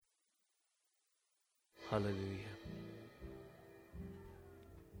Hallelujah.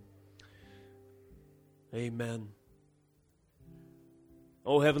 Amen.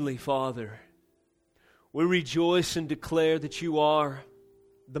 Oh, Heavenly Father, we rejoice and declare that you are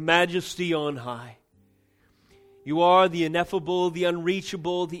the majesty on high. You are the ineffable, the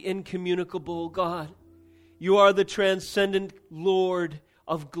unreachable, the incommunicable God. You are the transcendent Lord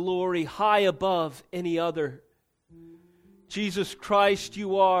of glory, high above any other. Jesus Christ,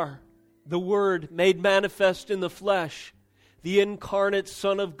 you are the Word made manifest in the flesh, the incarnate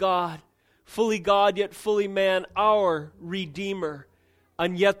Son of God, fully God yet fully man, our Redeemer,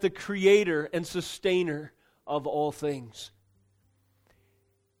 and yet the Creator and Sustainer of all things.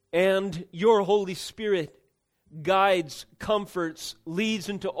 And your Holy Spirit guides, comforts, leads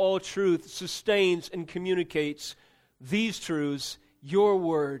into all truth, sustains and communicates these truths, your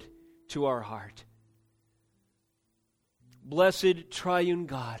word, to our heart. Blessed triune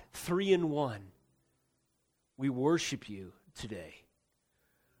God, three in one, we worship you today.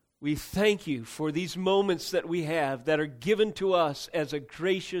 We thank you for these moments that we have that are given to us as a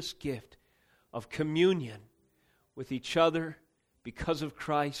gracious gift of communion with each other because of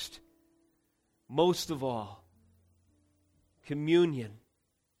Christ. Most of all, communion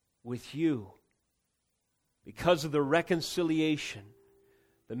with you because of the reconciliation,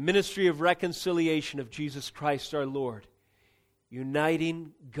 the ministry of reconciliation of Jesus Christ our Lord,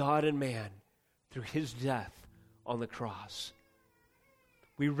 uniting God and man through His death on the cross.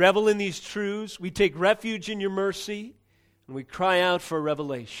 We revel in these truths, we take refuge in your mercy, and we cry out for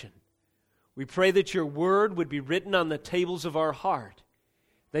revelation. We pray that your word would be written on the tables of our heart,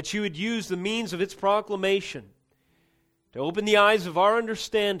 that you would use the means of its proclamation to open the eyes of our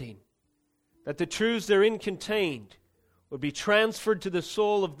understanding, that the truths therein contained would be transferred to the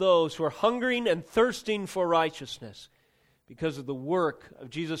soul of those who are hungering and thirsting for righteousness because of the work of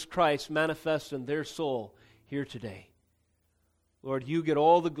Jesus Christ manifest in their soul here today. Lord, you get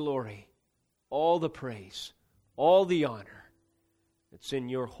all the glory, all the praise, all the honor. It's in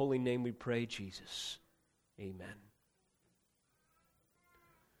your holy name we pray, Jesus. Amen.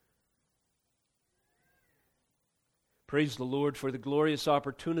 Praise the Lord for the glorious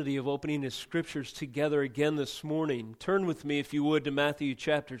opportunity of opening His Scriptures together again this morning. Turn with me, if you would, to Matthew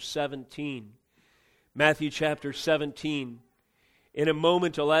chapter 17. Matthew chapter 17. In a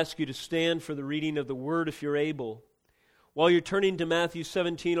moment, I'll ask you to stand for the reading of the Word if you're able. While you're turning to Matthew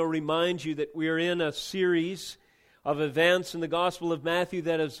 17, I'll remind you that we are in a series of events in the Gospel of Matthew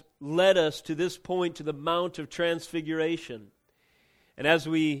that has led us to this point, to the Mount of Transfiguration. And as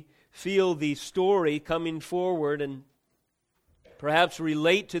we feel the story coming forward and perhaps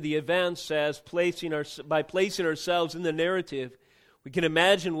relate to the events by placing ourselves in the narrative, we can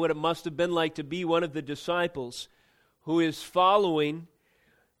imagine what it must have been like to be one of the disciples who is following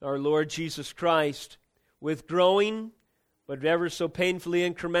our Lord Jesus Christ with growing, but ever so painfully,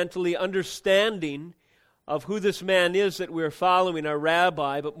 incrementally, understanding of who this man is that we're following, our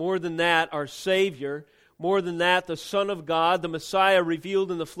rabbi, but more than that, our Savior, more than that, the Son of God, the Messiah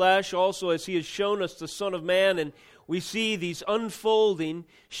revealed in the flesh, also as He has shown us the Son of Man, and we see these unfolding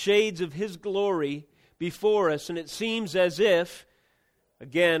shades of His glory before us, and it seems as if,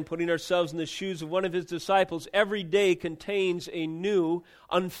 again, putting ourselves in the shoes of one of His disciples, every day contains a new,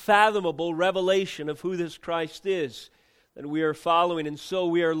 unfathomable revelation of who this Christ is that we are following. And so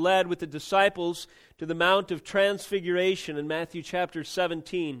we are led with the disciples to the Mount of Transfiguration in Matthew chapter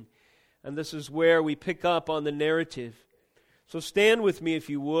 17. And this is where we pick up on the narrative. So stand with me if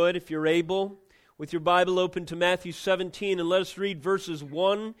you would, if you're able, with your Bible open to Matthew 17, and let us read verses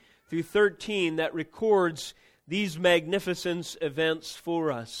 1 through 13 that records these magnificence events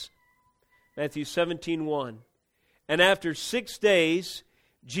for us. Matthew 17:1. And after 6 days,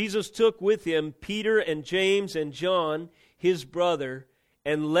 Jesus took with Him Peter and James and John, His brother,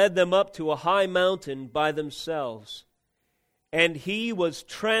 and led them up to a high mountain by themselves. And He was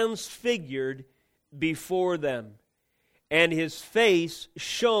transfigured before them, and His face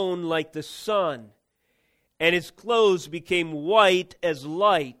shone like the sun, and His clothes became white as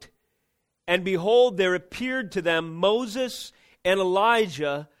light. And behold, there appeared to them Moses and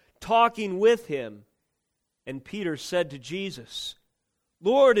Elijah talking with Him. And Peter said to Jesus,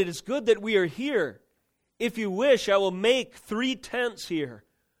 Lord, it is good that we are here. If you wish, I will make 3 tents here,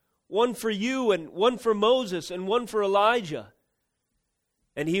 one for you and one for Moses and one for Elijah.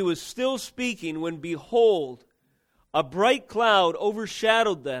 And he was still speaking when, behold, a bright cloud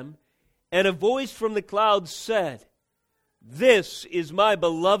overshadowed them, and a voice from the cloud said, This is my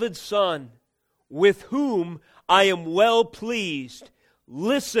beloved Son, with whom I am well pleased.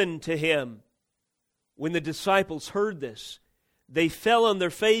 Listen to Him. When the disciples heard this, they fell on their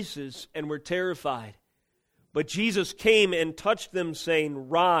faces and were terrified. But Jesus came and touched them, saying,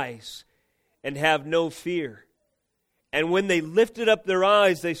 "Rise, and have no fear." And when they lifted up their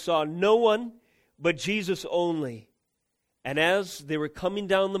eyes, they saw no one but Jesus only. And as they were coming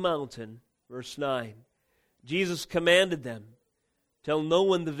down the mountain, verse 9, Jesus commanded them, "Tell no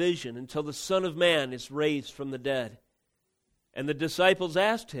one the vision until the Son of Man is raised from the dead." And the disciples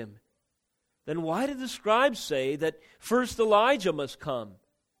asked him, "Then why did the scribes say that first Elijah must come?"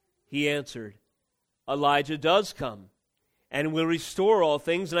 He answered, "Elijah does come, and will restore all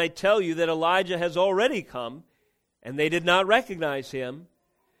things, and I tell you that Elijah has already come, and they did not recognize him,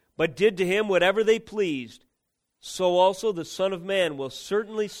 but did to him whatever they pleased. So also the Son of Man will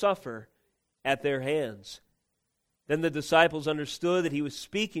certainly suffer at their hands." Then the disciples understood that he was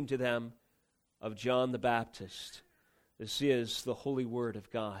speaking to them of John the Baptist. This is the holy word of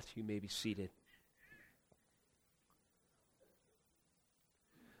God. You may be seated.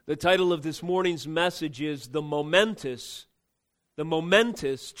 The title of this morning's message is the Momentous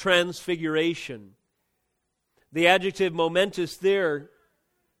Transfiguration. The adjective momentous there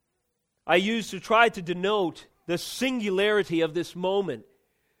I use to try to denote the singularity of this moment,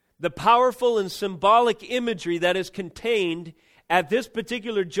 the powerful and symbolic imagery that is contained at this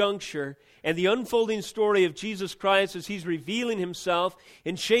particular juncture, and the unfolding story of Jesus Christ as he's revealing himself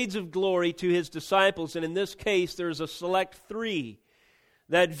in shades of glory to his disciples. And in this case, there's a select three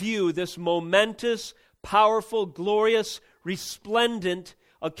that view this momentous, powerful, glorious, resplendent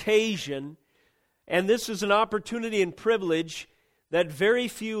occasion. And this is an opportunity and privilege that very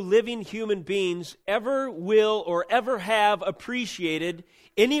few living human beings ever will or ever have appreciated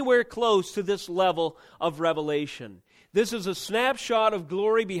anywhere close to this level of revelation. This is a snapshot of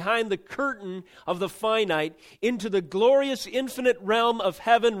glory behind the curtain of the finite into the glorious infinite realm of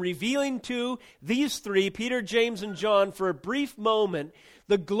heaven, revealing to these three, Peter, James, and John, for a brief moment,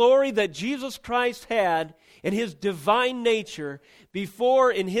 the glory that Jesus Christ had in his divine nature before,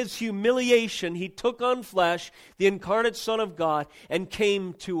 in his humiliation, he took on flesh, the incarnate Son of God, and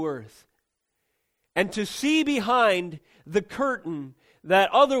came to earth. And to see behind the curtain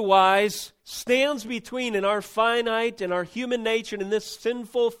that otherwise stands between in our finite and our human nature in this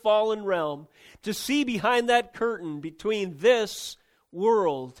sinful fallen realm, to see behind that curtain between this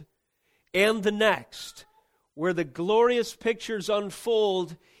world and the next, where the glorious pictures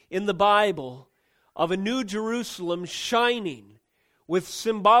unfold in the Bible of a new Jerusalem shining with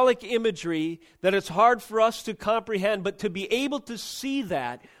symbolic imagery that it's hard for us to comprehend, but to be able to see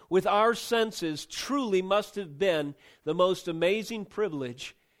that with our senses truly must have been the most amazing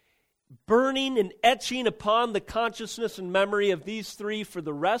privilege, burning and etching upon the consciousness and memory of these three for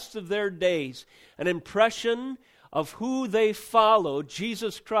the rest of their days, an impression of who they followed,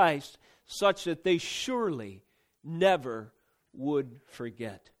 Jesus Christ, such that they surely never would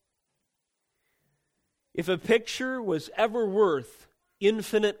forget. If a picture was ever worth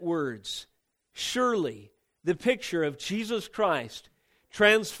infinite words, surely the picture of Jesus Christ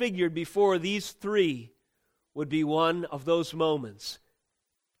transfigured before these three would be one of those moments.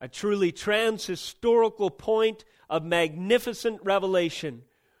 A truly trans-historical point of magnificent revelation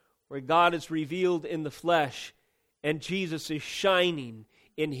where God is revealed in the flesh and Jesus is shining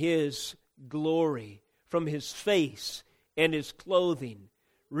in his glory from his face and his clothing,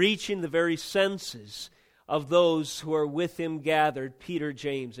 reaching the very senses of those who are with him gathered, Peter,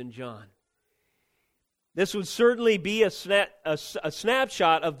 James, and John. This would certainly be a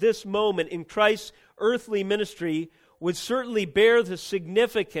snapshot of this moment in Christ's earthly ministry, would certainly bear the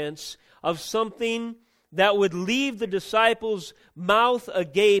significance of something that would leave the disciples' mouth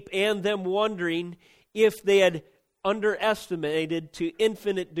agape and them wondering if they had underestimated to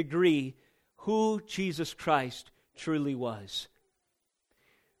infinite degree who Jesus Christ truly was.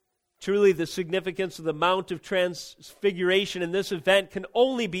 Truly, the significance of the Mount of Transfiguration in this event can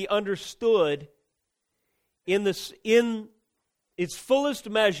only be understood in its fullest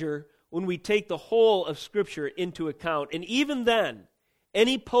measure when we take the whole of Scripture into account. And even then,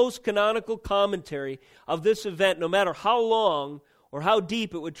 any post-canonical commentary of this event, no matter how long or how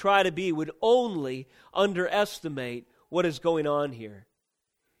deep it would try to be, would only underestimate what is going on here.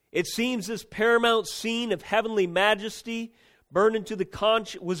 It seems this paramount scene of heavenly majesty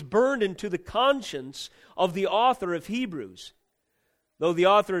was burned into the conscience of the author of Hebrews. Though the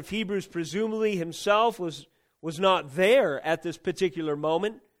author of Hebrews presumably himself was not there at this particular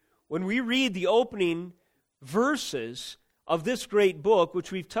moment, when we read the opening verses of this great book,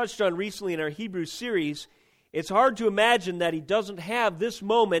 which we've touched on recently in our Hebrews series, it's hard to imagine that he doesn't have this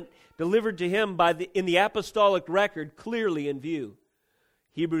moment delivered to him in the apostolic record clearly in view.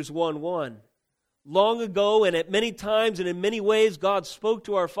 Hebrews 1:1. Long ago and at many times and in many ways God spoke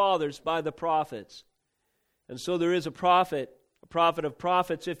to our fathers by the prophets. And so there is a prophet of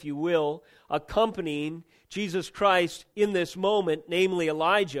prophets, if you will, accompanying Jesus Christ in this moment, namely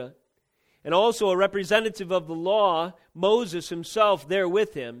Elijah, and also a representative of the law, Moses himself, there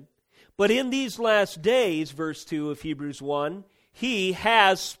with him. But in these last days, verse 2 of Hebrews 1, he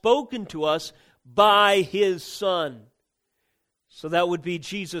has spoken to us by his Son. So that would be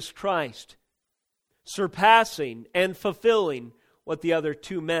Jesus Christ, surpassing and fulfilling what the other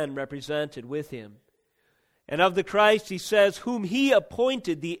two men represented with him. And of the Christ he says, whom he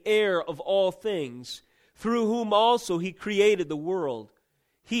appointed the heir of all things, through whom also he created the world.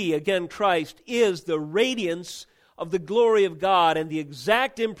 He, again Christ, is the radiance of the glory of God and the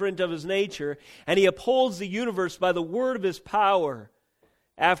exact imprint of his nature, and he upholds the universe by the word of his power.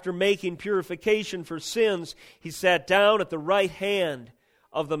 After making purification for sins, he sat down at the right hand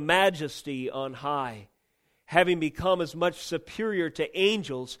of the majesty on high, having become as much superior to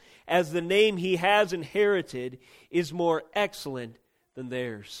angels as the name he has inherited is more excellent than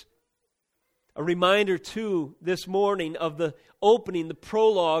theirs. A reminder, too, this morning of the opening, the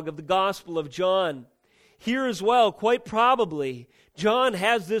prologue of the Gospel of John. Here as well, quite probably, John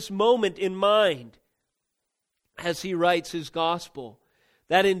has this moment in mind as he writes his Gospel.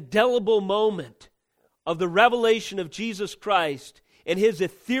 That indelible moment of the revelation of Jesus Christ and his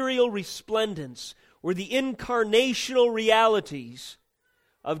ethereal resplendence, where the incarnational realities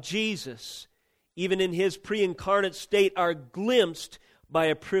of Jesus, even in his pre-incarnate state, are glimpsed by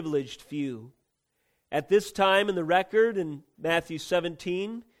a privileged few. At this time in the record, in Matthew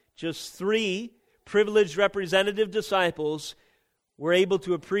 17, just 3 privileged representative disciples were able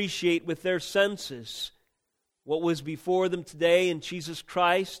to appreciate with their senses what was before them today in Jesus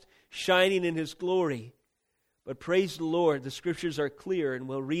Christ, shining in his glory. But praise the Lord, the Scriptures are clear, and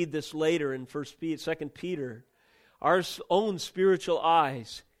we'll read this later in 2 Peter. Our own spiritual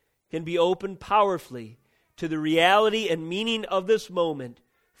eyes can be opened powerfully to the reality and meaning of this moment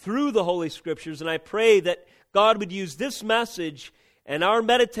through the Holy Scriptures. And I pray that God would use this message and our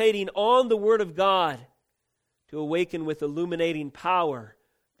meditating on the Word of God to awaken with illuminating power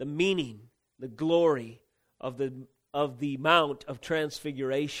the meaning, the glory of the Mount of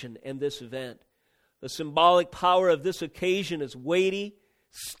Transfiguration and this event. The symbolic power of this occasion is weighty,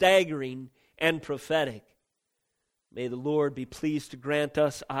 staggering, and prophetic. May the Lord be pleased to grant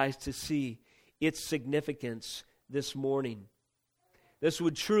us eyes to see its significance this morning. This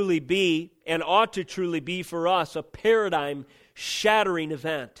would truly be, and ought to truly be for us, a paradigm-shattering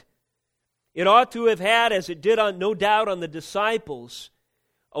event. It ought to have had, as it did no doubt on the disciples,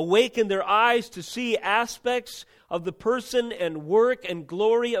 awakened their eyes to see aspects of the person and work and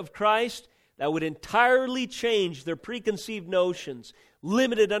glory of Christ that would entirely change their preconceived notions,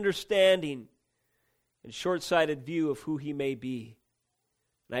 limited understanding, and short-sighted view of who he may be.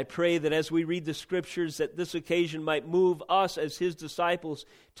 And I pray that as we read the Scriptures, that this occasion might move us as his disciples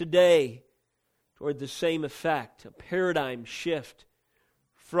today toward the same effect, a paradigm shift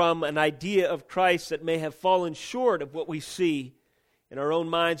from an idea of Christ that may have fallen short of what we see in our own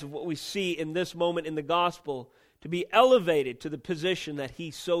minds, of what we see in this moment in the gospel, to be elevated to the position that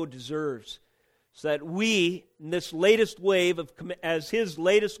he so deserves, so that we, in this latest wave as his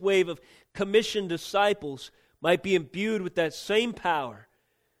latest wave of commissioned disciples, might be imbued with that same power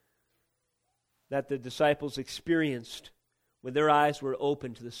that the disciples experienced when their eyes were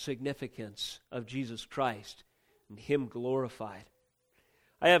opened to the significance of Jesus Christ and him glorified.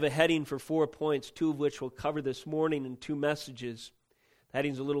 I have a heading for 4 points, 2 of which we'll cover this morning in 2 messages. The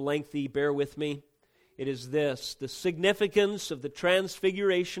heading's a little lengthy, bear with me. It is this: the significance of the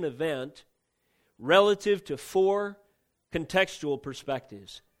Transfiguration event relative to 4 contextual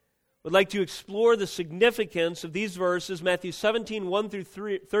perspectives. We'd like to explore the significance of these verses, Matthew 17, 1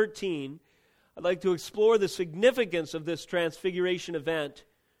 through 13. I'd like to explore the significance of this Transfiguration event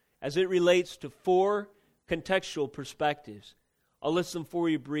as it relates to 4 contextual perspectives. I'll list them for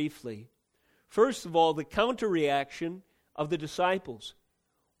you briefly. First of all, the counter-reaction of the disciples.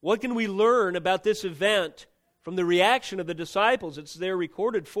 What can we learn about this event from the reaction of the disciples? It's there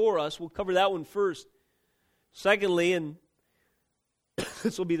recorded for us. We'll cover that one first. Secondly, and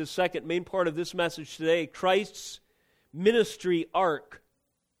this will be the second main part of this message today, Christ's ministry arc.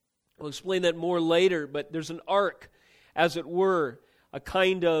 I'll explain that more later, but there's an arc, as it were, a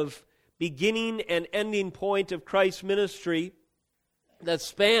kind of beginning and ending point of Christ's ministry that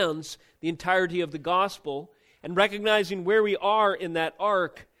spans the entirety of the gospel, and recognizing where we are in that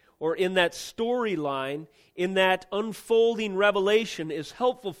arc or in that storyline, in that unfolding revelation is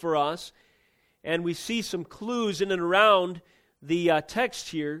helpful for us. And we see some clues in and around the text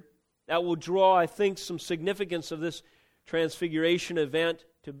here that will draw, I think, some significance of this Transfiguration event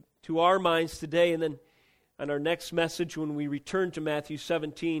to our minds today. And then And our next message, when we return to Matthew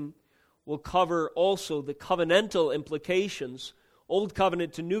 17, will cover also the covenantal implications, Old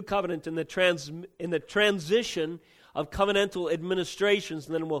Covenant to New Covenant, in the transition of covenantal administrations.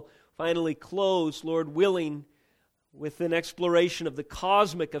 And then we'll finally close, Lord willing, with an exploration of the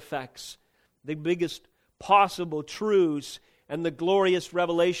cosmic effects, the biggest possible truths, and the glorious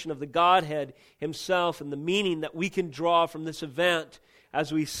revelation of the Godhead Himself, and the meaning that we can draw from this event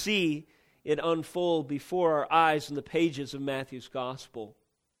as we see it unfold before our eyes in the pages of Matthew's Gospel.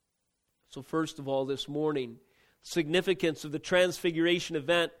 So first of all, this morning, significance of the Transfiguration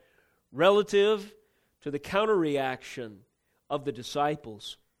event relative to the counter-reaction of the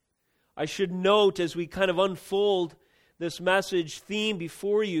disciples. I should note, as we kind of unfold this message theme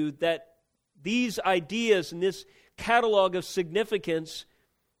before you, that these ideas and this catalog of significance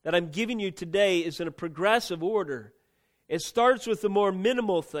that I'm giving you today is in a progressive order. It starts with the more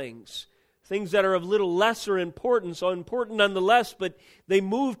minimal things that are of little lesser importance, or important nonetheless, but they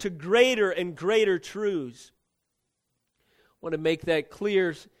move to greater and greater truths. I want to make that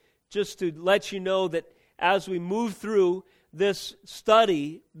clear just to let you know that as we move through this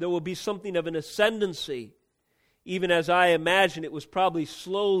study, there will be something of an ascendancy, even as I imagine it was probably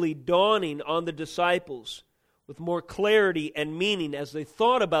slowly dawning on the disciples with more clarity and meaning as they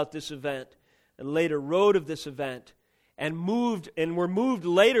thought about this event and later wrote of this event and were moved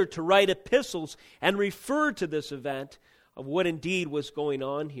later to write epistles and refer to this event of what indeed was going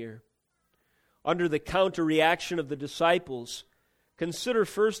on here. Under the counter-reaction of the disciples, consider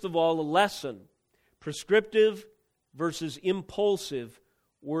first of all a lesson: prescriptive versus impulsive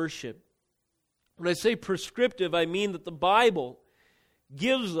worship. When I say prescriptive, I mean that the Bible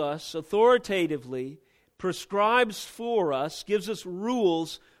gives us authoritatively, prescribes for us, gives us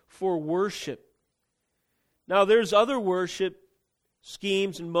rules for worship. Now, there's other worship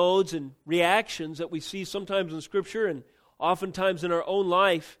schemes and modes and reactions that we see sometimes in Scripture and oftentimes in our own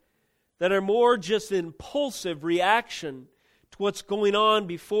life that are more just an impulsive reaction to what's going on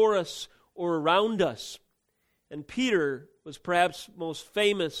before us or around us. And Peter was perhaps most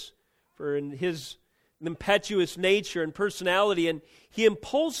famous for his impetuous nature and personality, and he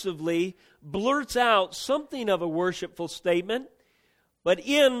impulsively blurts out something of a worshipful statement, but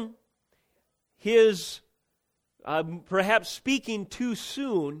in his perhaps speaking too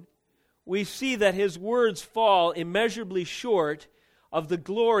soon, we see that his words fall immeasurably short of the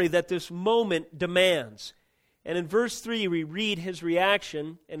glory that this moment demands. And in verse 3 we read his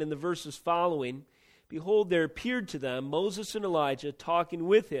reaction, and in the verses following, behold, there appeared to them Moses and Elijah talking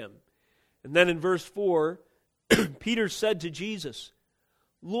with him. And then in verse 4, Peter said to Jesus,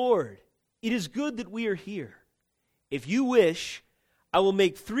 Lord, it is good that we are here. If you wish, I will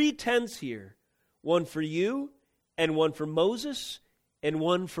make 3 tents here, one for you, and one for Moses, and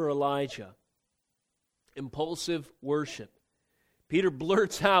one for Elijah. Impulsive worship. Peter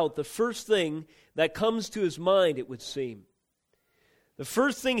blurts out the first thing that comes to his mind, it would seem. The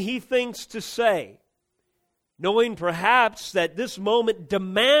first thing he thinks to say, knowing perhaps that this moment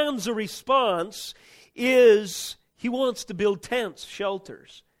demands a response, is he wants to build tents,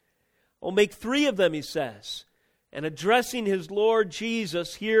 shelters. I'll make 3 of them, he says. And addressing his Lord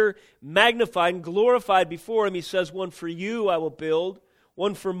Jesus here, magnified and glorified before him, he says, one for you I will build,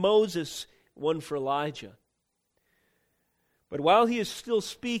 one for Moses, one for Elijah. But while he is still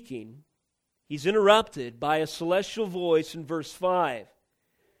speaking, he's interrupted by a celestial voice in verse 5.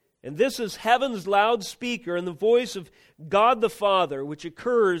 And this is heaven's loudspeaker and the voice of God the Father, which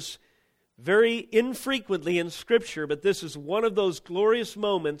occurs very infrequently in Scripture, but this is one of those glorious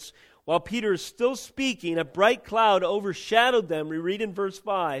moments. While Peter is still speaking, a bright cloud overshadowed them, we read in verse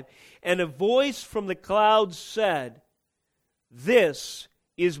 5, and a voice from the cloud said, This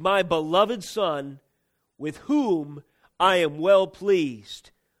is my beloved Son, with whom I am well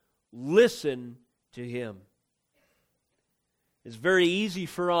pleased. Listen to him. It's very easy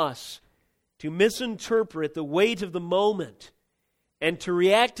for us to misinterpret the weight of the moment and to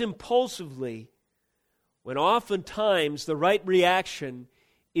react impulsively when oftentimes the right reaction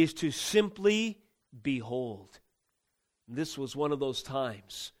is to simply behold. This was one of those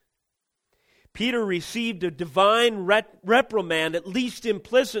times. Peter received a divine reprimand, at least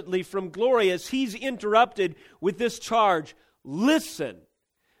implicitly, from glory as he's interrupted with this charge. Listen,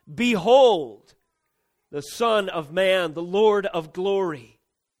 behold, the Son of Man, the Lord of glory.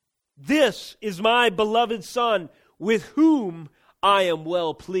 This is my beloved Son, with whom I am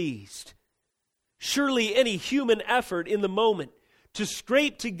well pleased. Surely any human effort in the moment to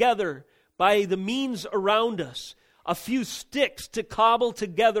scrape together by the means around us a few sticks to cobble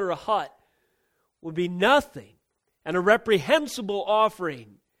together a hut would be nothing and a reprehensible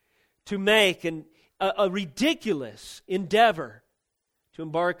offering to make and a ridiculous endeavor to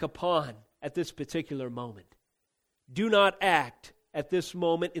embark upon at this particular moment. Do not act at this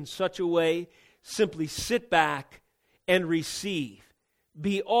moment in such a way. Simply sit back and receive.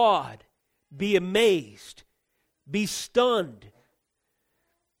 Be awed. Be amazed. Be stunned.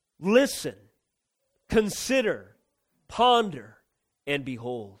 Listen. Consider. Ponder. And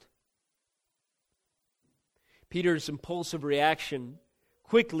behold. Peter's impulsive reaction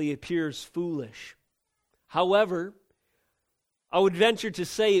quickly appears foolish. However, I would venture to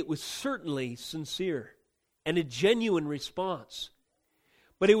say it was certainly sincere and a genuine response.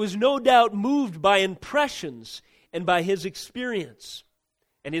 But it was no doubt moved by impressions and by his experience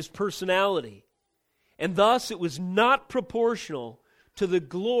and his personality. And thus it was not proportional to the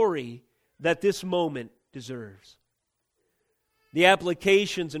glory that this moment deserves. The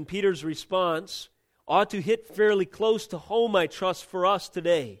applications in Peter's response ought to hit fairly close to home, I trust, for us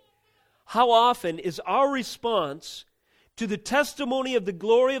today. How often is our response to the testimony of the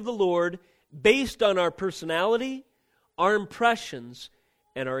glory of the Lord based on our personality, our impressions,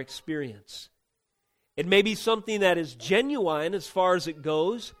 and our experience? It may be something that is genuine as far as it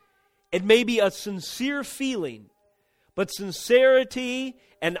goes. It may be a sincere feeling. But sincerity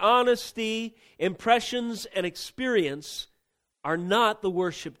and honesty, impressions and experience are not the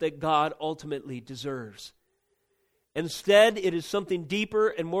worship that God ultimately deserves. Instead, it is something deeper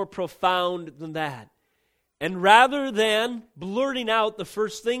and more profound than that. And rather than blurting out the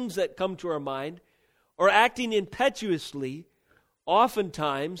first things that come to our mind or acting impetuously,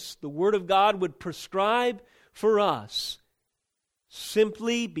 oftentimes the Word of God would prescribe for us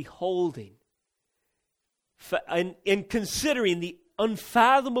simply beholding and considering the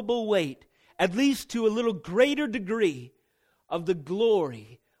unfathomable weight, at least to a little greater degree, of the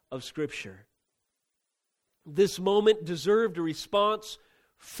glory of Scripture. This moment deserved a response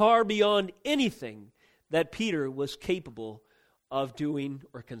far beyond anything that Peter was capable of doing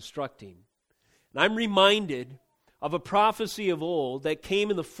or constructing. And I'm reminded of a prophecy of old that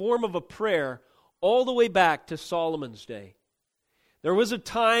came in the form of a prayer all the way back to Solomon's day. There was a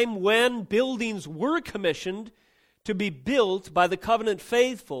time when buildings were commissioned to be built by the covenant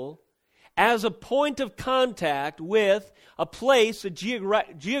faithful as a point of contact with a place, a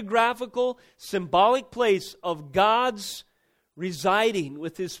geographical, symbolic place of God's residing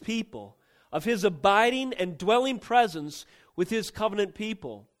with His people, of His abiding and dwelling presence with His covenant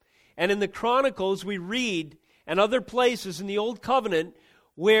people. And in the Chronicles we read, and other places in the Old Covenant,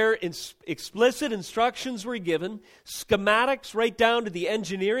 where explicit instructions were given, schematics right down to the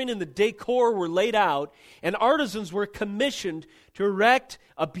engineering and the decor were laid out, and artisans were commissioned to erect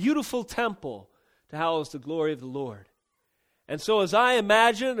a beautiful temple to house the glory of the Lord. And so as I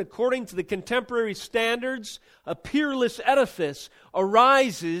imagine, according to the contemporary standards, a peerless edifice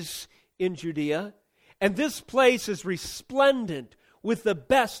arises in Judea, and this place is resplendent with the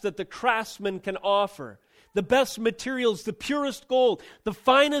best that the craftsman can offer. The best materials, the purest gold, the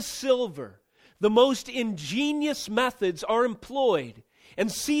finest silver. The most ingenious methods are employed,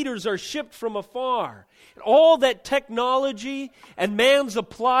 and cedars are shipped from afar. And all that technology and man's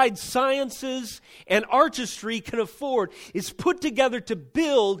applied sciences and artistry can afford is put together to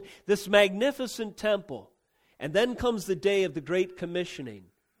build this magnificent temple. And then comes the day of the great commissioning.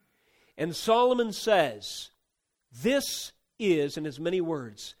 And Solomon says, this is, in as many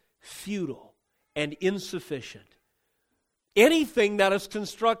words, futile and insufficient. Anything that is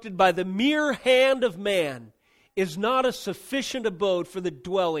constructed by the mere hand of man is not a sufficient abode for the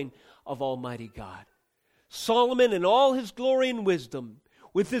dwelling of Almighty God. Solomon, in all his glory and wisdom,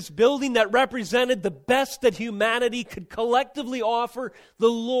 with this building that represented the best that humanity could collectively offer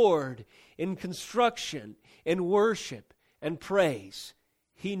the Lord in construction, in worship, and praise,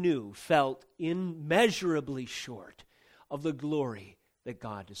 he knew felt immeasurably short of the glory that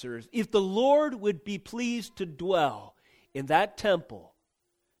God deserves. If the Lord would be pleased to dwell in that temple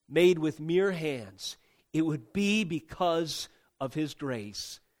made with mere hands, it would be because of His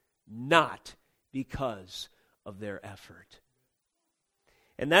grace, not because of their effort.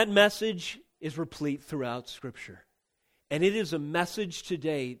 And that message is replete throughout Scripture. And it is a message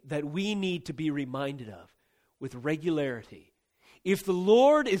today that we need to be reminded of with regularity. If the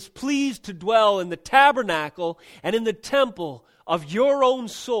Lord is pleased to dwell in the tabernacle and in the temple of your own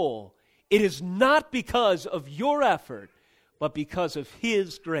soul, it is not because of your effort, but because of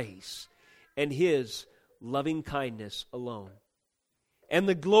His grace and His loving kindness alone. And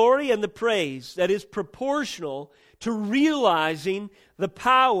the glory and the praise that is proportional to realizing the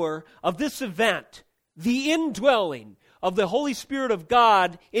power of this event, the indwelling of the Holy Spirit of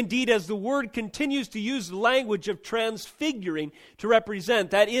God, indeed as the Word continues to use the language of transfiguring to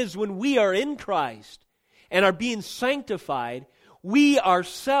represent, that is, when we are in Christ and are being sanctified, we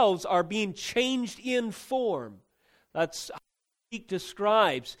ourselves are being changed in form. That's how he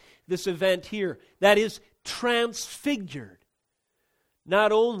describes this event here. That is, transfigured.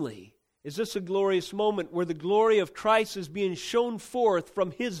 Not only is this a glorious moment where the glory of Christ is being shown forth from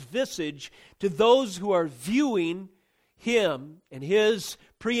His visage to those who are viewing Him and His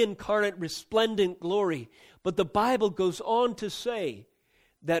pre-incarnate resplendent glory, but the Bible goes on to say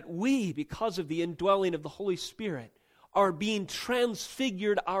that we, because of the indwelling of the Holy Spirit, are being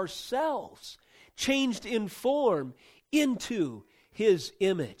transfigured ourselves, changed in form into His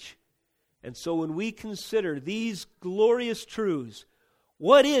image. And so when we consider these glorious truths,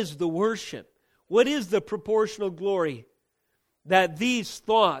 what is the worship? What is the proportional glory that these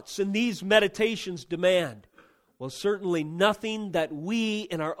thoughts and these meditations demand? Well, certainly nothing that we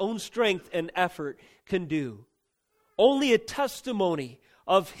in our own strength and effort can do. Only a testimony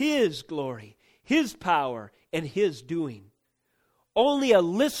of His glory, His power, and His doing. Only a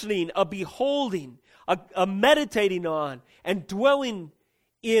listening, a beholding, a meditating on, and dwelling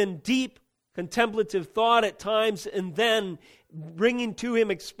in deep contemplative thought at times, and then bringing to Him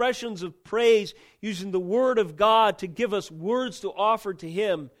expressions of praise, using the Word of God to give us words to offer to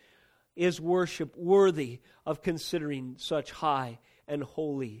Him, is worship worthy of considering such high and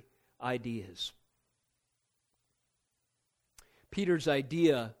holy ideas. Peter's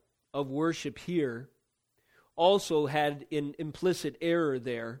idea of worship here also had an implicit error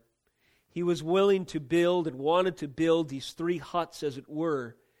there. He was willing to build and wanted to build these three huts, as it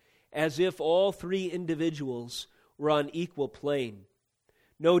were, as if all three individuals were on equal plane.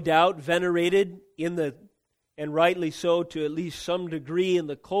 No doubt venerated and rightly so to at least some degree in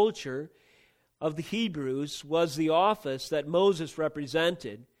the culture of the Hebrews, was the office that Moses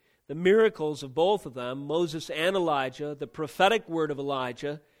represented. The miracles of both of them, Moses and Elijah, the prophetic word of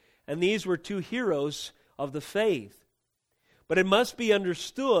Elijah, and these were two heroes of the faith. But it must be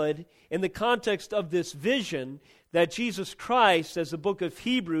understood in the context of this vision that Jesus Christ, as the book of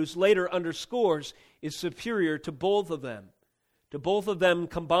Hebrews later underscores, is superior to both of them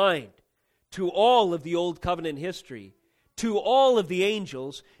combined, to all of the Old Covenant history, to all of the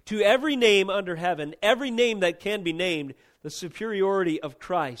angels, to every name under heaven, every name that can be named. The superiority of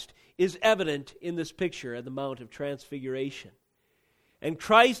Christ is evident in this picture at the Mount of Transfiguration. And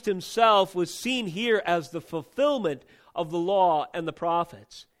Christ Himself was seen here as the fulfillment of the law and the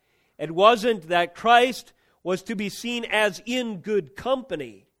prophets. It wasn't that Christ was to be seen as in good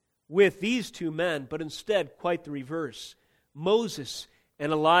company with these two men, but instead quite the reverse. Moses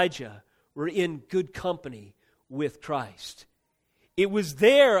and Elijah were in good company with Christ. It was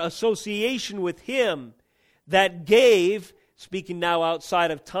their association with Him that gave, speaking now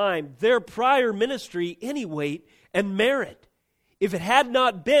outside of time, their prior ministry any weight and merit. If it had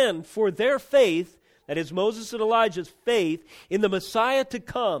not been for their faith, that is Moses and Elijah's faith in the Messiah to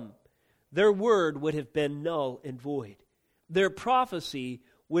come, their word would have been null and void. Their prophecy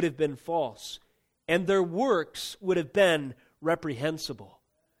would have been false, and their works would have been reprehensible.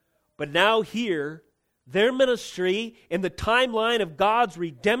 But now here, their ministry in the timeline of God's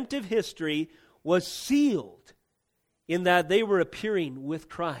redemptive history was sealed in that they were appearing with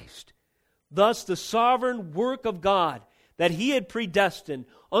Christ. Thus, the sovereign work of God that He had predestined,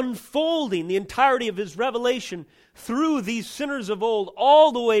 unfolding the entirety of His revelation through these sinners of old,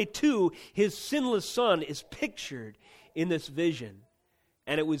 all the way to His sinless Son, is pictured in this vision.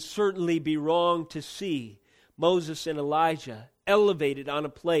 And it would certainly be wrong to see Moses and Elijah elevated on a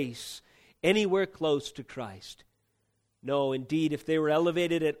place anywhere close to Christ. No, indeed, if they were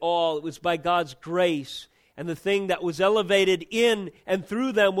elevated at all, it was by God's grace, and the thing that was elevated in and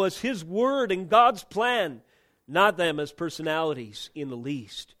through them was His Word and God's plan, not them as personalities in the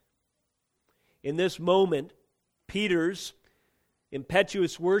least. In this moment, Peter's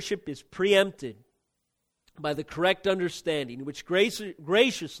impetuous worship is preempted by the correct understanding, which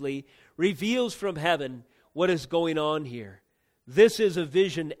graciously reveals from heaven what is going on here. This is a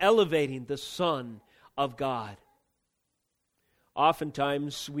vision elevating the Son of God.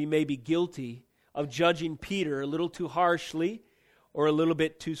 Oftentimes, we may be guilty of judging Peter a little too harshly or a little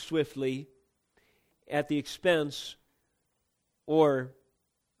bit too swiftly at the expense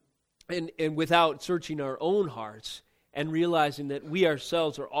and without searching our own hearts and realizing that we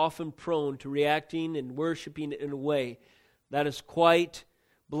ourselves are often prone to reacting and worshiping in a way that is quite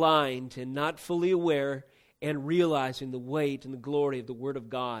blind and not fully aware and realizing the weight and the glory of the Word of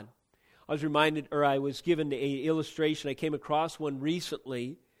God. I was given an illustration. I came across one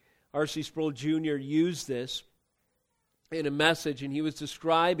recently. R.C. Sproul Jr. used this in a message, and he was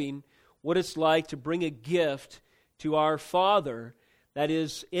describing what it's like to bring a gift to our Father that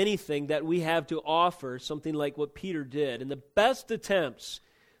is anything that we have to offer, something like what Peter did. And the best attempts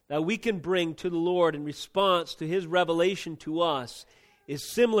that we can bring to the Lord in response to His revelation to us is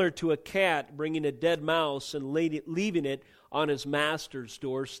similar to a cat bringing a dead mouse and leaving it on his master's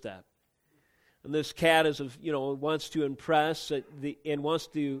doorstep. And this cat wants to impress and wants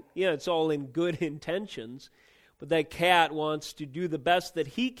to, it's all in good intentions, but that cat wants to do the best that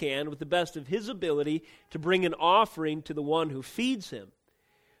he can with the best of his ability to bring an offering to the one who feeds him.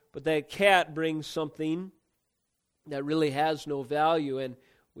 But that cat brings something that really has no value, and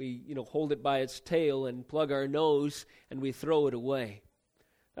we, hold it by its tail and plug our nose and we throw it away.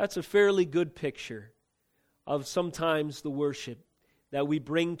 That's a fairly good picture of sometimes the worship that we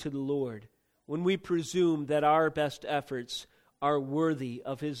bring to the Lord when we presume that our best efforts are worthy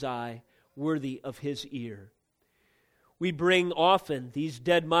of His eye, worthy of His ear. We bring often these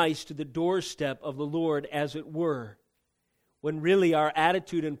dead mice to the doorstep of the Lord, as it were, when really our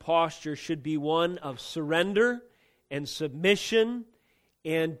attitude and posture should be one of surrender and submission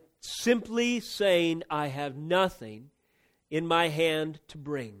and simply saying, I have nothing in my hand to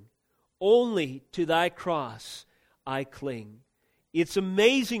bring. Only to Thy cross I cling. It's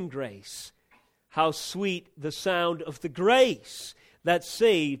amazing grace, how sweet the sound of the grace that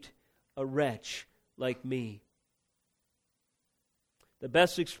saved a wretch like me. The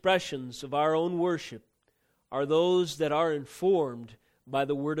best expressions of our own worship are those that are informed by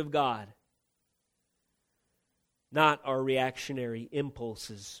the Word of God, not our reactionary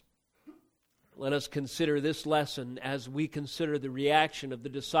impulses. Let us consider this lesson as we consider the reaction of the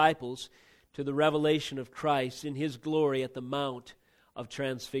disciples to the revelation of Christ in His glory at the Mount of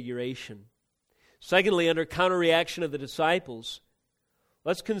Transfiguration. Secondly, under counter-reaction of the disciples,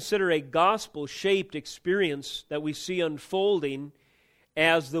 let's consider a gospel-shaped experience that we see unfolding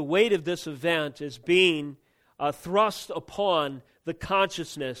as the weight of this event is being thrust upon the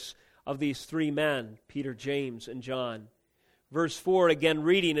consciousness of these three men, Peter, James, and John. Verse 4, again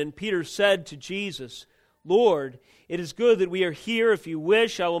reading, and Peter said to Jesus, Lord, it is good that we are here. If you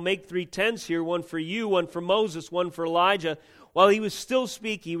wish, I will make 3 tents here, one for you, one for Moses, one for Elijah. While he was still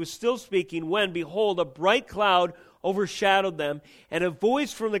speaking when, behold, a bright cloud overshadowed them, and a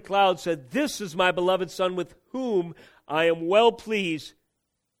voice from the cloud said, This is my beloved Son, with whom I am well pleased.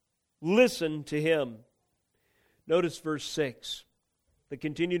 Listen to him. Notice verse 6, the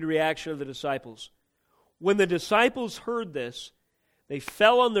continued reaction of the disciples. When the disciples heard this, they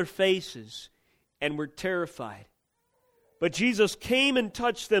fell on their faces and were terrified. But Jesus came and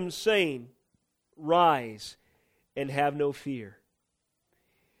touched them, saying, Rise and have no fear.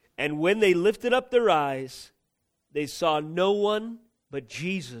 And when they lifted up their eyes, they saw no one but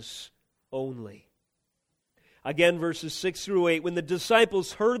Jesus only. Again, verses 6 through 8. When the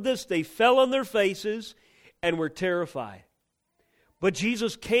disciples heard this, they fell on their faces and were terrified. But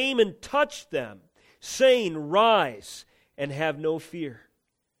Jesus came and touched them, saying, Rise and have no fear.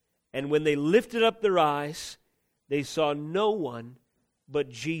 And when they lifted up their eyes, they saw no one but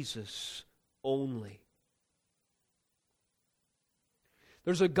Jesus only.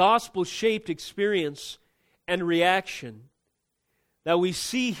 There's a gospel-shaped experience and reaction that we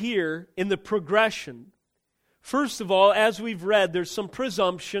see here in the progression. First of all, as we've read, there's some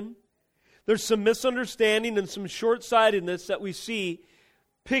presumption, there's some misunderstanding and some short-sightedness that we see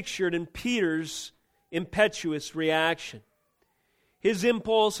pictured in Peter's impetuous reaction. His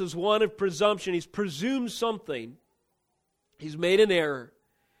impulse is one of presumption. He's presumed something. He's made an error.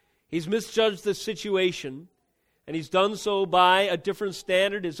 He's misjudged the situation, and he's done so by a different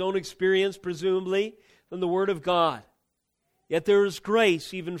standard, his own experience, presumably, than the Word of God. Yet there is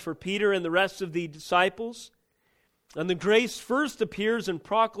grace even for Peter and the rest of the disciples. And the grace first appears in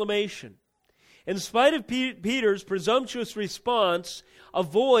proclamation. In spite of Peter's presumptuous response, a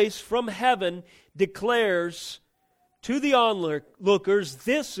voice from heaven declares to the onlookers,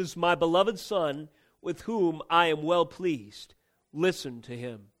 This is my beloved Son, with whom I am well pleased. Listen to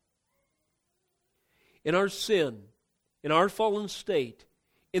him. In our sin, in our fallen state,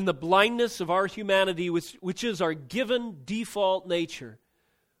 in the blindness of our humanity, which is our given default nature,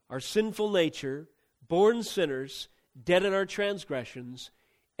 our sinful nature, born sinners, dead in our transgressions,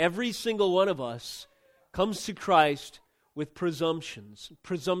 every single one of us comes to Christ with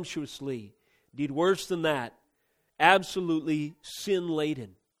presumptuously. Indeed, worse than that, absolutely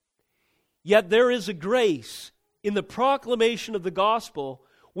sin-laden. Yet there is a grace in the proclamation of the gospel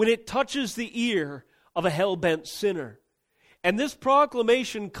when it touches the ear of a hell-bent sinner. And this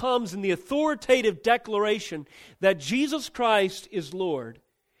proclamation comes in the authoritative declaration that Jesus Christ is Lord.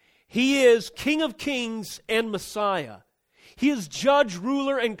 He is King of Kings and Messiah. He is judge,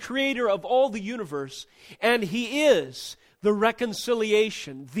 ruler, and creator of all the universe, and He is the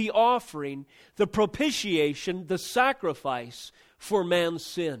reconciliation, the offering, the propitiation, the sacrifice for man's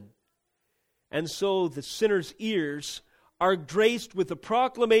sin. And so the sinner's ears are graced with the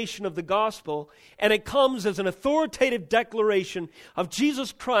proclamation of the gospel, and it comes as an authoritative declaration of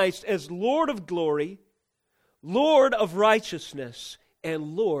Jesus Christ as Lord of glory, Lord of righteousness,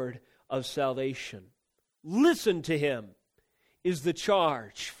 and Lord of salvation. Listen to Him is the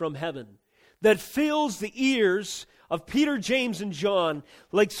charge from heaven that fills the ears of Peter, James, and John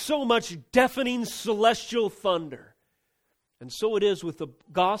like so much deafening celestial thunder. And so it is with the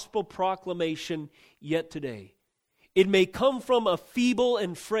gospel proclamation yet today. It may come from a feeble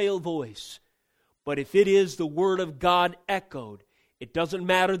and frail voice, but if it is the word of God echoed, it doesn't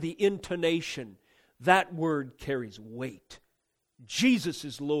matter the intonation. That word carries weight. Jesus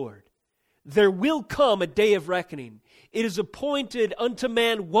is Lord. There will come a day of reckoning. It is appointed unto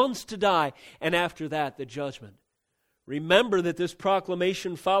man once to die, and after that the judgment. Remember that this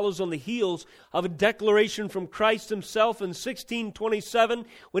proclamation follows on the heels of a declaration from Christ Himself in 1627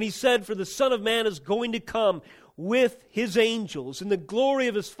 when He said, "For the Son of Man is going to come with His angels in the glory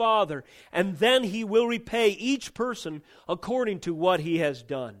of His Father, and then He will repay each person according to what he has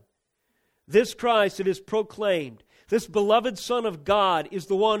done." This Christ, it is proclaimed, this beloved Son of God, is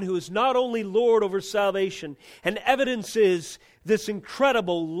the one who is not only Lord over salvation and evidences this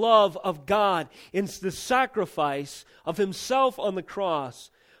incredible love of God in the sacrifice of Himself on the cross,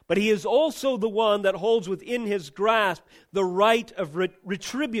 but He is also the one that holds within His grasp the right of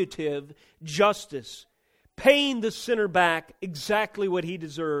retributive justice, paying the sinner back exactly what he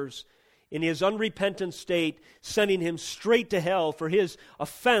deserves in his unrepentant state, sending him straight to hell for his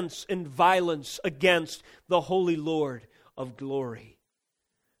offense and violence against the Holy Lord of glory.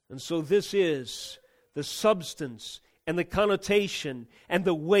 And so this is the substance and the connotation and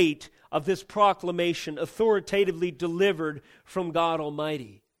the weight of this proclamation authoritatively delivered from God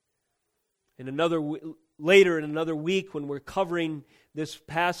Almighty. Later in another week, when we're covering this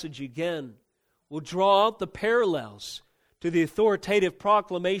passage again, we'll draw out the parallels to the authoritative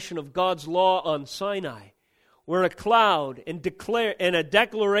proclamation of God's law on Sinai, where a cloud and a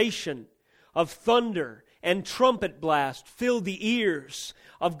declaration of thunder and trumpet blast filled the ears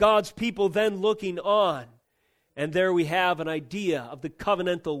of God's people then looking on. And there we have an idea of the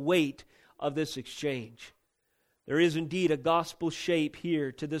covenantal weight of this exchange. There is indeed a gospel shape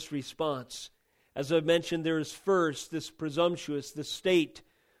here to this response. As I've mentioned, there is first this state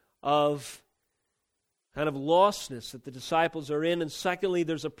of kind of lostness that the disciples are in. And secondly,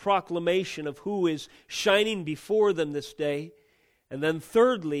 there's a proclamation of who is shining before them this day. And then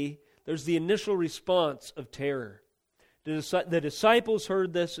thirdly, there's the initial response of terror. The disciples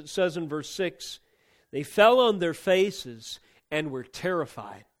heard this, it says in verse 6, they fell on their faces and were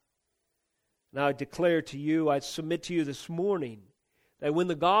terrified. Now I declare to you, I submit to you this morning, that when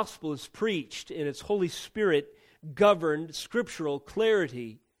the gospel is preached in its Holy Spirit governed scriptural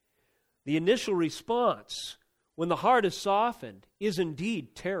clarity, the initial response, when the heart is softened, is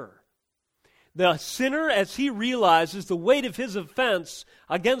indeed terror. The sinner, as he realizes the weight of his offense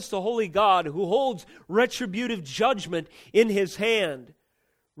against the holy God who holds retributive judgment in His hand,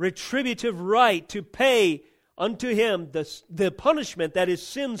 retributive right to pay unto him the punishment that his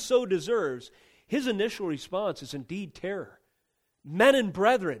sin so deserves, his initial response is indeed terror. Men and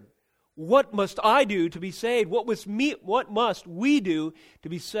brethren, what must I do to be saved? What must we do to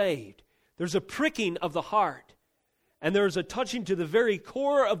be saved? There's a pricking of the heart, and there's a touching to the very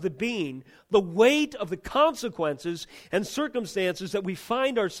core of the being, the weight of the consequences and circumstances that we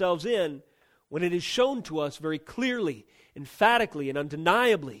find ourselves in when it is shown to us very clearly, emphatically, and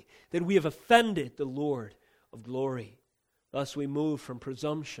undeniably that we have offended the Lord of glory. Thus we move from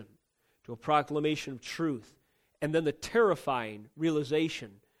presumption to a proclamation of truth, and then the terrifying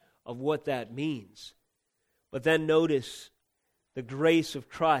realization of what that means. But then notice the grace of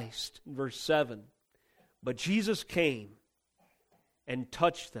Christ in verse 7. But Jesus came and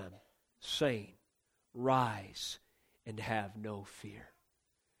touched them, saying, "Rise and have no fear."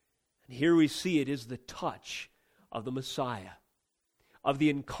 And here we see it is the touch of the Messiah, of the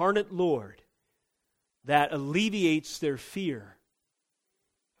incarnate Lord, that alleviates their fear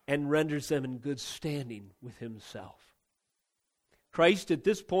and renders them in good standing with Himself. Christ at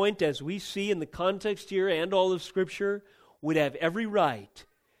this point, as we see in the context here and all of Scripture, would have every right,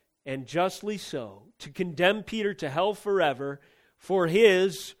 and justly so, to condemn Peter to hell forever for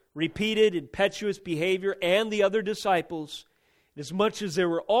his repeated, impetuous behavior and the other disciples, as much as they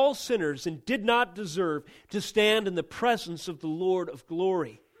were all sinners and did not deserve to stand in the presence of the Lord of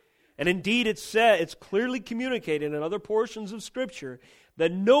glory. And indeed it's clearly communicated in other portions of Scripture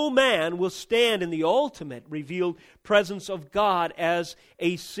that no man will stand in the ultimate revealed presence of God as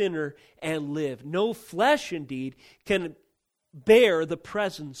a sinner and live. No flesh, indeed, can bear the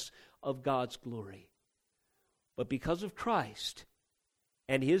presence of God's glory. But because of Christ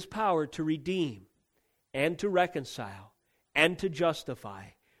and His power to redeem and to reconcile and to justify,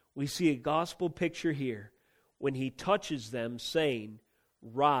 we see a gospel picture here when He touches them, saying,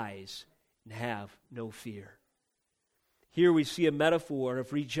 "Rise and have no fear." Here we see a metaphor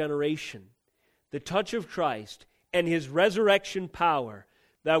of regeneration, the touch of Christ and His resurrection power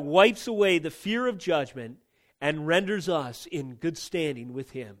that wipes away the fear of judgment and renders us in good standing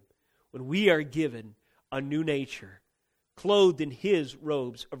with Him when we are given a new nature, clothed in His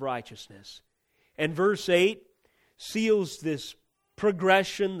robes of righteousness. And verse 8 seals this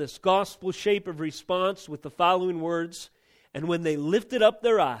progression, this gospel shape of response with the following words, "And when they lifted up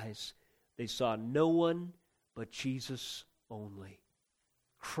their eyes, they saw no one but Jesus only."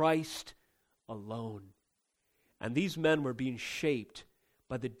 Christ alone. And these men were being shaped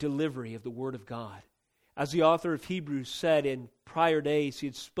by the delivery of the Word of God. As the author of Hebrews said, in prior days he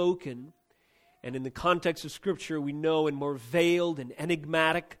had spoken, and in the context of Scripture we know in more veiled and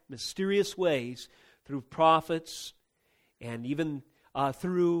enigmatic, mysterious ways through prophets and even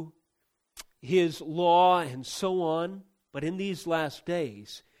through His law and so on. But in these last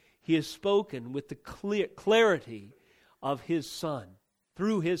days, He has spoken with the clarity of His Son,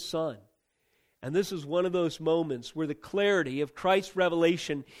 through His Son. And this is one of those moments where the clarity of Christ's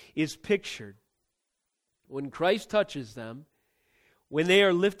revelation is pictured. When Christ touches them, when they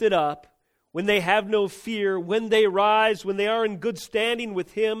are lifted up, when they have no fear, when they rise, when they are in good standing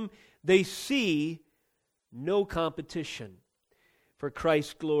with Him, they see no competition for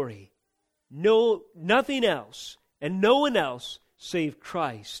Christ's glory. Nothing else and no one else save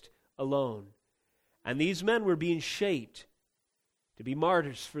Christ alone. And these men were being shaped to be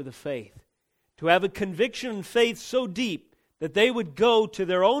martyrs for the faith, to have a conviction and faith so deep that they would go to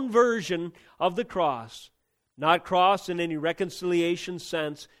their own version of the cross, not cross in any reconciliation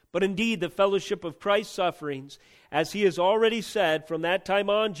sense, but indeed the fellowship of Christ's sufferings. As He has already said, from that time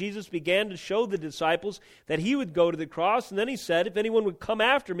on, Jesus began to show the disciples that He would go to the cross. And then He said, "If anyone would come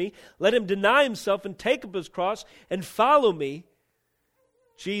after me, let him deny himself and take up his cross and follow me."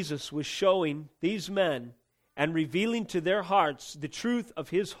 Jesus was showing these men and revealing to their hearts the truth of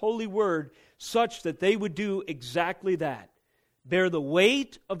His holy word, such that they would do exactly that. Bear the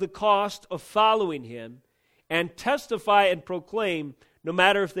weight of the cost of following Him and testify and proclaim, no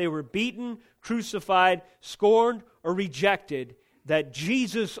matter if they were beaten, crucified, scorned, or rejected, that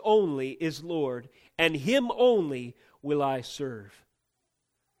Jesus only is Lord, and Him only will I serve.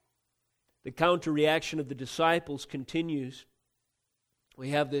 The counter-reaction of the disciples continues. We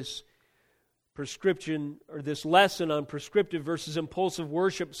have this prescription, or this lesson on prescriptive versus impulsive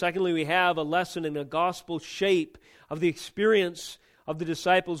worship. Secondly, we have a lesson in a gospel shape of the experience of the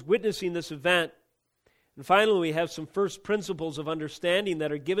disciples witnessing this event. And finally, we have some first principles of understanding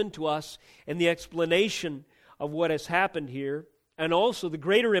that are given to us in the explanation of what has happened here, and also the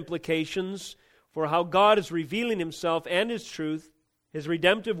greater implications for how God is revealing Himself and His truth, His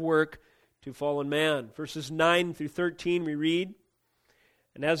redemptive work to fallen man. Verses 9 through 13 we read,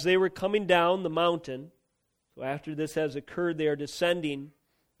 "And as they were coming down the mountain," so after this has occurred, they are descending,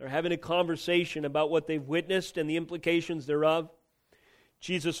 they're having a conversation about what they've witnessed and the implications thereof.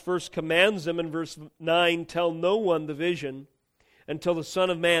 Jesus first commands them in verse 9, "Tell no one the vision until the Son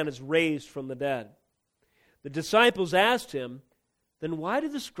of Man is raised from the dead." The disciples asked Him, "Then why do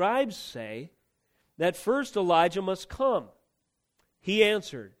the scribes say that first Elijah must come?" He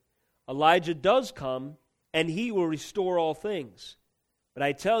answered, "Elijah does come, and he will restore all things. But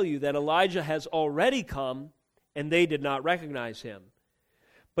I tell you that Elijah has already come, and they did not recognize him,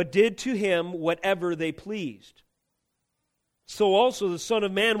 but did to him whatever they pleased. So also the Son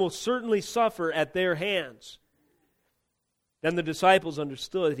of Man will certainly suffer at their hands." Then the disciples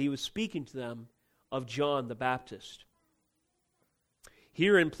understood that He was speaking to them of John the Baptist.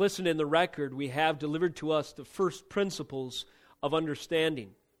 Here, implicit in the record, we have delivered to us the first principles of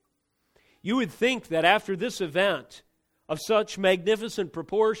understanding. You would think that after this event of such magnificent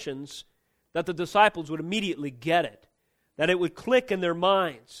proportions, that the disciples would immediately get it, that it would click in their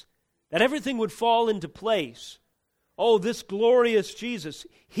minds, that everything would fall into place. Oh, this glorious Jesus,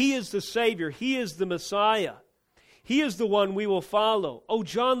 He is the Savior, He is the Messiah. He is the one we will follow. Oh,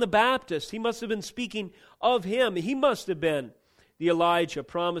 John the Baptist, he must have been speaking of Him. He must have been the Elijah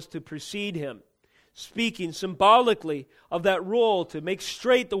promised to precede Him, speaking symbolically of that role to make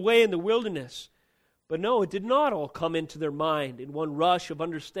straight the way in the wilderness. But no, it did not all come into their mind in one rush of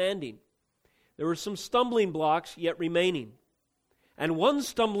understanding. There were some stumbling blocks yet remaining. And one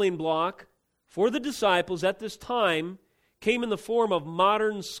stumbling block for the disciples at this time came in the form of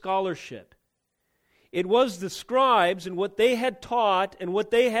modern scholarship. It was the scribes and what they had taught and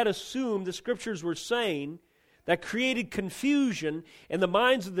what they had assumed the Scriptures were saying that created confusion in the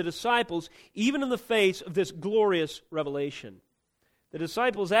minds of the disciples, even in the face of this glorious revelation. The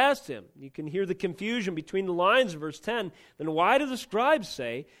disciples asked him, you can hear the confusion between the lines of verse 10, then why do the scribes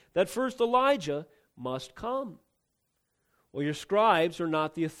say that first Elijah must come? Well, your scribes are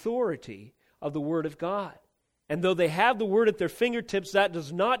not the authority of the Word of God. And though they have the Word at their fingertips, that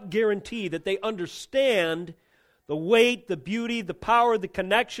does not guarantee that they understand the weight, the beauty, the power, the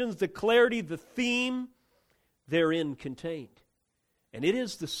connections, the clarity, the theme therein contained. And it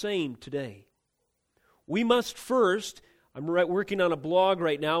is the same today. We must first, I'm working on a blog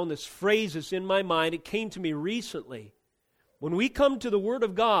right now, and this phrase is in my mind. It came to me recently. When we come to the Word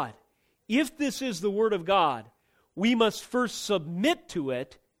of God, if this is the Word of God, we must first submit to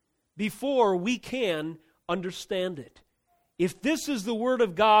it before we can understand it. If this is the Word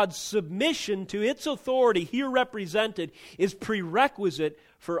of God, submission to its authority here represented is prerequisite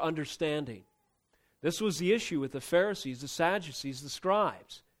for understanding. This was the issue with the Pharisees, the Sadducees, the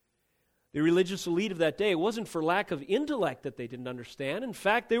scribes. The religious elite of that day, it wasn't for lack of intellect that they didn't understand. In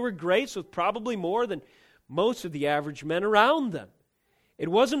fact, they were graced with probably more than most of the average men around them. It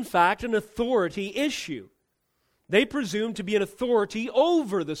was, in fact, an authority issue. They presumed to be an authority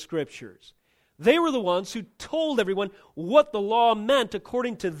over the Scriptures. They were the ones who told everyone what the law meant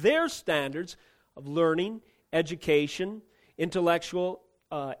according to their standards of learning, education, intellectual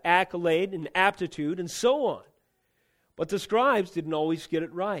accolade and aptitude, and so on. But the scribes didn't always get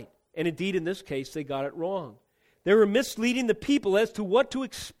it right. And indeed, in this case, they got it wrong. They were misleading the people as to what to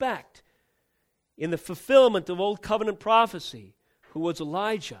expect in the fulfillment of Old Covenant prophecy, who was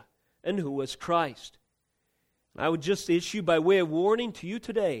Elijah and who was Christ. I would just issue by way of warning to you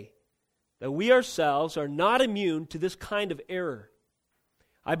today that we ourselves are not immune to this kind of error.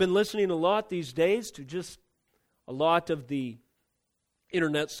 I've been listening a lot these days to just a lot of the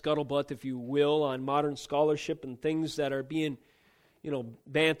internet scuttlebutt, if you will, on modern scholarship and things that are being,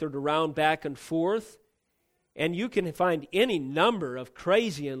 bantered around back and forth. And you can find any number of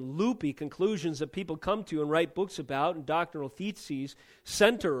crazy and loopy conclusions that people come to and write books about and doctrinal theses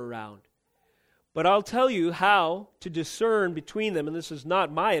center around. But I'll tell you how to discern between them, and this is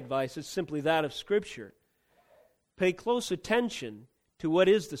not my advice, it's simply that of Scripture. Pay close attention to what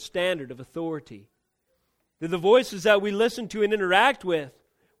is the standard of authority. The voices that we listen to and interact with,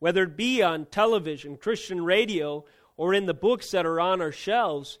 whether it be on television, Christian radio, or in the books that are on our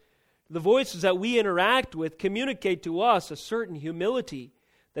shelves, the voices that we interact with communicate to us a certain humility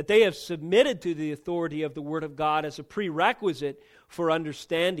that they have submitted to the authority of the Word of God as a prerequisite for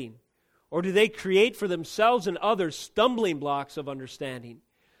understanding. Or do they create for themselves and others stumbling blocks of understanding?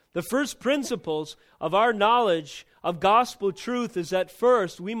 The first principles of our knowledge of gospel truth is that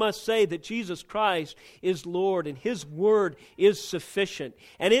first we must say that Jesus Christ is Lord and His Word is sufficient.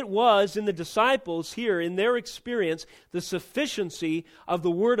 And it was in the disciples here, in their experience, the sufficiency of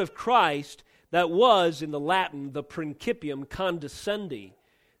the Word of Christ that was, in the Latin, the principium condescendi.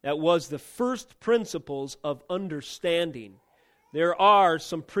 That was the first principles of understanding. There are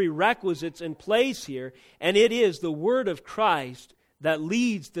some prerequisites in place here, and it is the Word of Christ that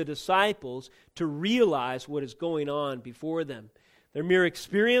leads the disciples to realize what is going on before them. Their mere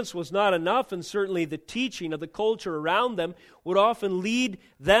experience was not enough, and certainly the teaching of the culture around them would often lead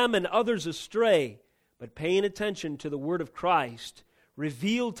them and others astray. But paying attention to the Word of Christ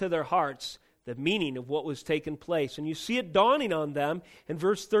revealed to their hearts the meaning of what was taking place. And you see it dawning on them in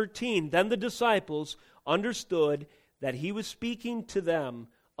verse 13. Then the disciples understood that He was speaking to them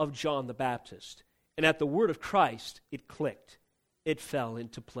of John the Baptist. And at the word of Christ, it clicked. It fell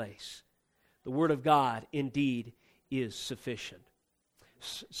into place. The Word of God indeed is sufficient.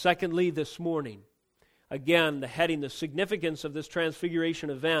 Secondly, this morning, again, the heading, the significance of this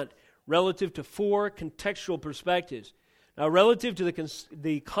transfiguration event relative to four contextual perspectives. Now, relative to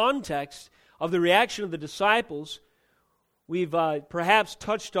the context of the reaction of the disciples, we've perhaps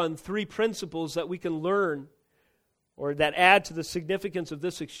touched on three principles that we can learn or that add to the significance of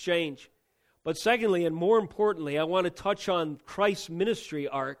this exchange. But secondly, and more importantly, I want to touch on Christ's ministry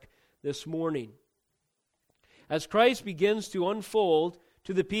arc this morning. As Christ begins to unfold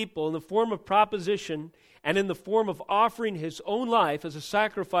to the people in the form of proposition and in the form of offering His own life as a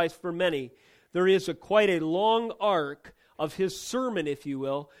sacrifice for many, there is quite a long arc of His sermon, if you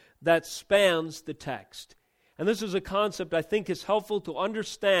will, that spans the text. And this is a concept I think is helpful to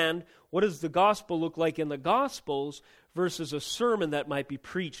understand what does the gospel look like in the Gospels versus a sermon that might be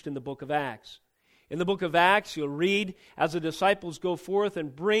preached in the book of Acts. In the book of Acts, you'll read, as the disciples go forth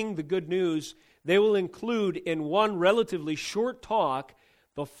and bring the good news, they will include in one relatively short talk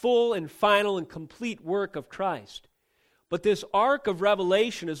the full and final and complete work of Christ. But this arc of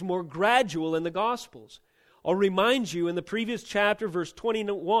revelation is more gradual in the Gospels. I'll remind you in the previous chapter, verse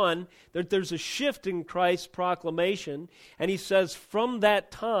 21, that there's a shift in Christ's proclamation, and he says, from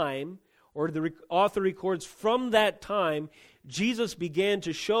that time, or the author records, from that time, Jesus began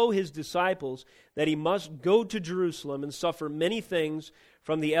to show his disciples that he must go to Jerusalem and suffer many things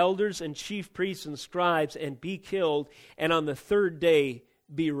from the elders and chief priests and scribes and be killed, and on the third day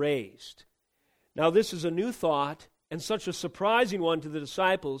be raised. Now this is a new thought, and such a surprising one to the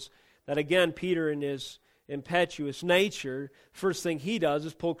disciples, that again, Peter in his impetuous nature, first thing he does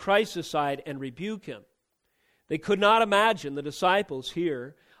is pull Christ aside and rebuke him. They could not imagine, the disciples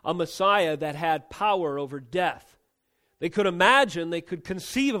here, a Messiah that had power over death. They could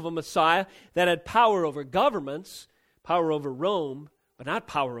conceive of a Messiah that had power over governments, power over Rome, but not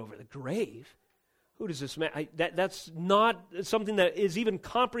power over the grave. Who does this man? That's not something that is even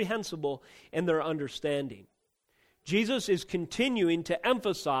comprehensible in their understanding. Jesus is continuing to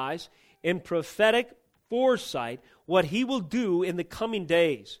emphasize in prophetic foresight what he will do in the coming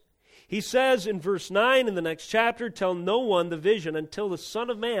days. He says in verse 9 in the next chapter, tell no one the vision until the Son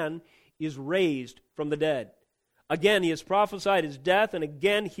of Man is raised from the dead. Again, he has prophesied his death, and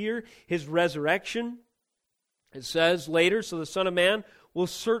again here, his resurrection. It says later, so the Son of Man will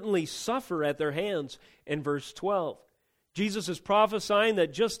certainly suffer at their hands in verse 12. Jesus is prophesying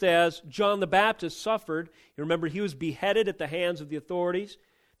that just as John the Baptist suffered, you remember he was beheaded at the hands of the authorities,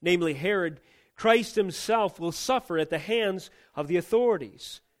 namely Herod, Christ himself will suffer at the hands of the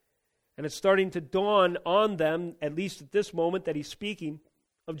authorities. And it's starting to dawn on them, at least at this moment, that he's speaking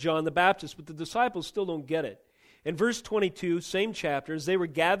of John the Baptist, but the disciples still don't get it. In verse 22, same chapter, as they were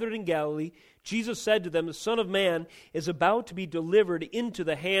gathered in Galilee, Jesus said to them, the Son of Man is about to be delivered into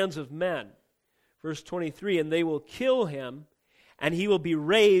the hands of men. Verse 23, and they will kill him, and he will be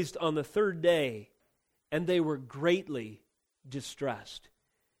raised on the third day. And they were greatly distressed.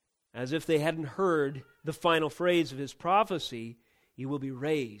 As if they hadn't heard the final phrase of his prophecy, he will be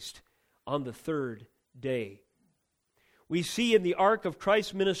raised on the third day. We see in the arc of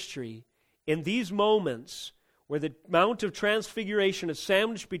Christ's ministry, in these moments where the Mount of Transfiguration is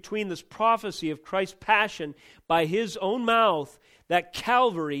sandwiched between this prophecy of Christ's passion by his own mouth, that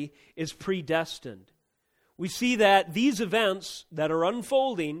Calvary is predestined. We see that these events that are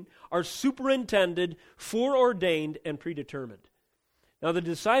unfolding are superintended, foreordained, and predetermined. Now the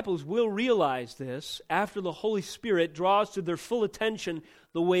disciples will realize this after the Holy Spirit draws to their full attention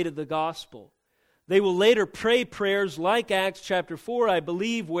the weight of the gospel. They will later pray prayers like Acts chapter 4, I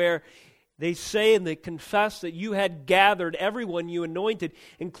believe, where they say and they confess that you had gathered everyone you anointed,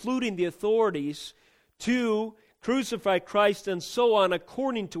 including the authorities, to crucify Christ and so on,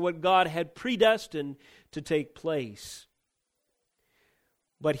 according to what God had predestined to take place.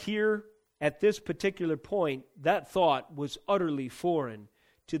 But here, at this particular point, that thought was utterly foreign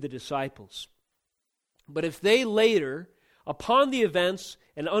to the disciples. But if they later, upon the events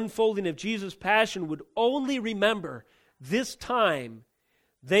and unfolding of Jesus' passion, would only remember this time,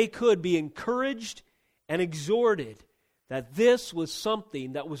 they could be encouraged and exhorted that this was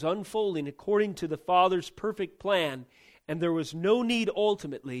something that was unfolding according to the Father's perfect plan, and there was no need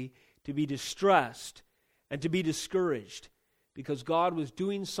ultimately to be distressed and to be discouraged, because God was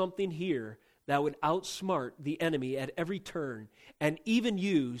doing something here that would outsmart the enemy at every turn and even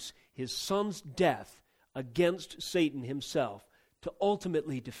use his Son's death against Satan himself to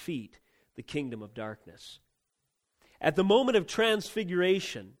ultimately defeat the kingdom of darkness. At the moment of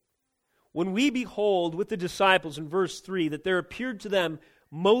transfiguration, when we behold with the disciples in verse 3 that there appeared to them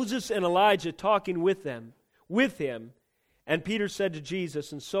Moses and Elijah talking with him, and Peter said to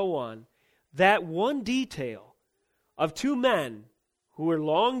Jesus and so on, that one detail of two men who were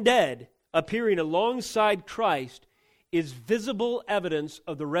long dead appearing alongside Christ is visible evidence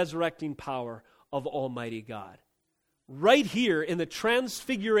of the resurrecting power of Almighty God. Right here in the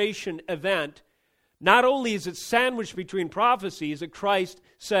Transfiguration event, not only is it sandwiched between prophecies that Christ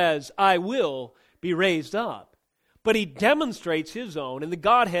says, I will be raised up, but he demonstrates his own and the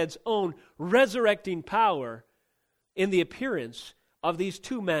Godhead's own resurrecting power in the appearance of these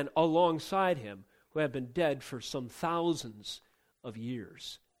two men alongside him who have been dead for some thousands of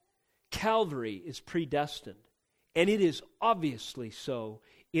years. Calvary is predestined, and it is obviously so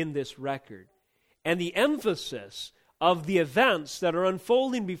in this record. And the emphasis of the events that are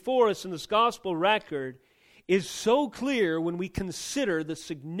unfolding before us in this gospel record is so clear when we consider the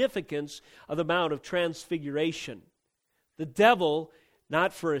significance of the Mount of Transfiguration. The devil,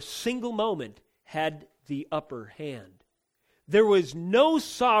 not for a single moment, had the upper hand. There was no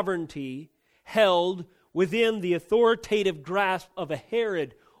sovereignty held within the authoritative grasp of a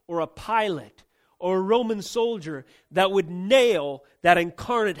Herod or a Pilate or a Roman soldier that would nail that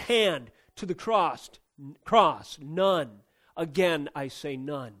incarnate hand to the cross. None. Again, I say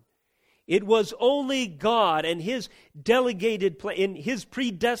none. It was only God and His delegated plan, in His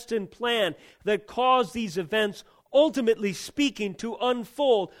predestined plan, that caused these events, ultimately speaking, to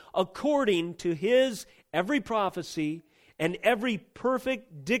unfold according to His every prophecy and every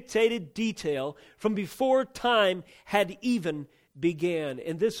perfect dictated detail from before time had even began.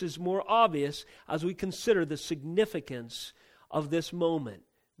 And this is more obvious as we consider the significance of this moment,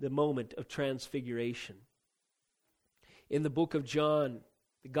 the moment of transfiguration. In the book of John,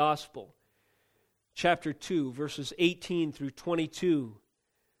 the Gospel, chapter 2, verses 18 through 22,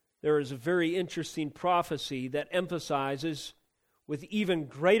 there is a very interesting prophecy that emphasizes with even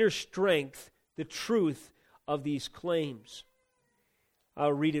greater strength the truth of these claims.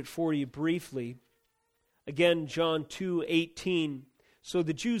 I'll read it for you briefly. Again, John 2:18. So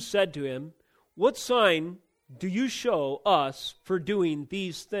the Jews said to him, "What sign do you show us for doing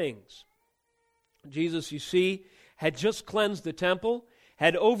these things?" Jesus, you see, had just cleansed the temple,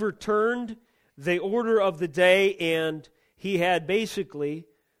 had overturned the order of the day, and he had basically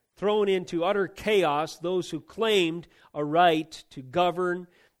thrown into utter chaos those who claimed a right to govern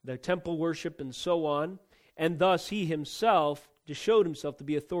the temple worship and so on. And thus he himself showed himself to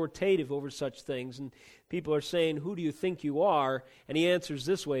be authoritative over such things. And people are saying, "Who do you think you are?" And he answers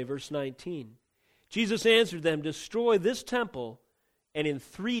this way, verse 19. Jesus answered them, "Destroy this temple, and in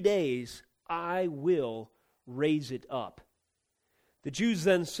 3 days I will raise it up." The Jews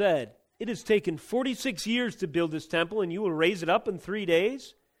then said, "It has taken 46 years to build this temple, and you will raise it up in 3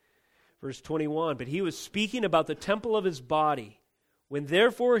 days?" Verse 21, but he was speaking about the temple of his body. When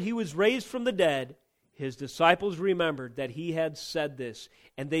therefore he was raised from the dead, his disciples remembered that he had said this,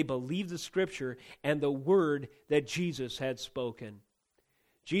 and they believed the Scripture and the word that Jesus had spoken.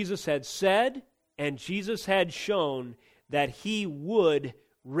 Jesus had said, and Jesus had shown that he would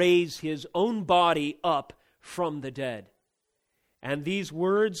raise his own body up from the dead. And these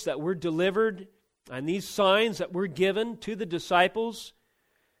words that were delivered and these signs that were given to the disciples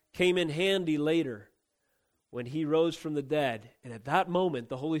came in handy later when he rose from the dead. And at that moment,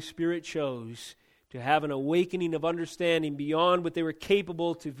 the Holy Spirit chose to have an awakening of understanding beyond what they were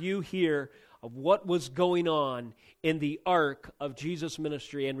capable to view here of what was going on in the arc of Jesus'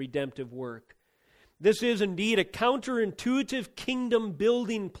 ministry and redemptive work. This is indeed a counterintuitive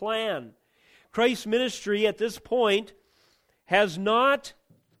kingdom-building plan. Christ's ministry at this point has not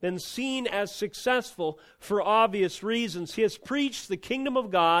been seen as successful for obvious reasons. He has preached the kingdom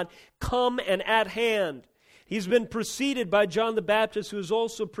of God, come and at hand. He's been preceded by John the Baptist, who has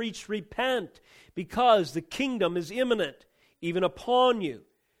also preached, repent, because the kingdom is imminent, even upon you.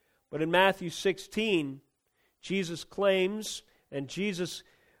 But in Matthew 16, Jesus claims, and Jesus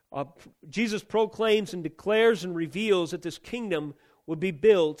proclaims and declares and reveals that this kingdom would be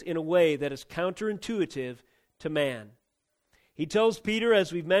built in a way that is counterintuitive to man. He tells Peter,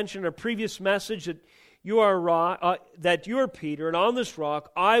 as we've mentioned in a previous message, that you are Peter, and on this rock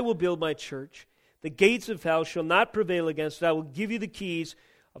I will build my church. The gates of hell shall not prevail against it. I will give you the keys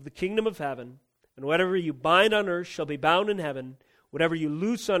of the kingdom of heaven. And whatever you bind on earth shall be bound in heaven. Whatever you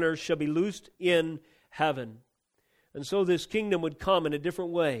loose on earth shall be loosed in heaven. And so this kingdom would come in a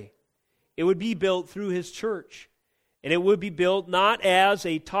different way. It would be built through His church. And it would be built not as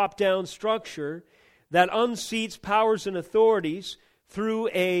a top-down structure that unseats powers and authorities through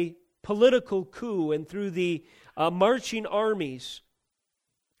a political coup and through the marching armies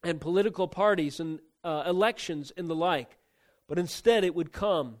and political parties and elections and the like. But instead it would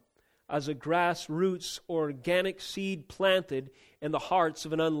come as a grassroots organic seed planted in the hearts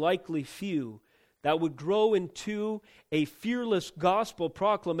of an unlikely few that would grow into a fearless gospel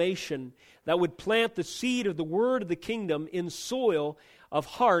proclamation that would plant the seed of the word of the kingdom in soil of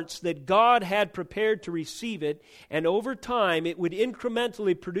hearts that God had prepared to receive it, and over time it would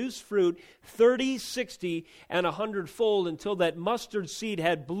incrementally produce fruit 30, 60, and 100-fold until that mustard seed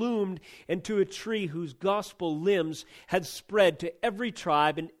had bloomed into a tree whose gospel limbs had spread to every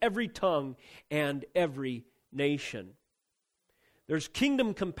tribe and every tongue and every nation. There's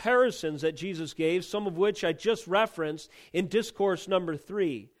kingdom comparisons that Jesus gave, some of which I just referenced in discourse number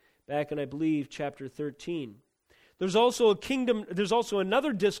 3, back in, I believe, chapter 13. There's also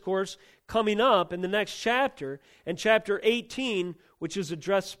another discourse coming up in the next chapter, in chapter 18, which is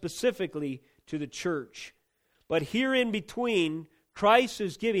addressed specifically to the church. But here in between, Christ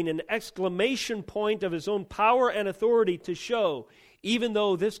is giving an exclamation point of his own power and authority to show, even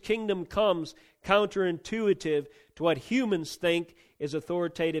though this kingdom comes counterintuitive to what humans think is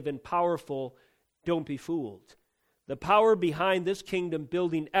authoritative and powerful, don't be fooled. The power behind this kingdom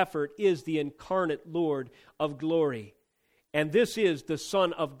building effort is the incarnate Lord of glory. And this is the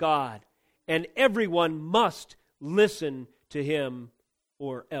Son of God. And everyone must listen to him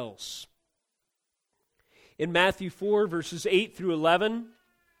or else. In Matthew 4, verses 8 through 11,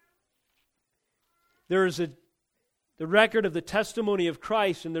 there is the record of the testimony of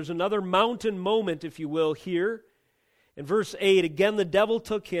Christ, and there's another mountain moment, if you will, here. In verse 8, again the devil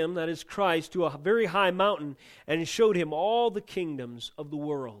took him, that is Christ, to a very high mountain and showed him all the kingdoms of the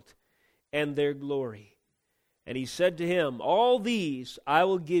world and their glory. And he said to him, all these I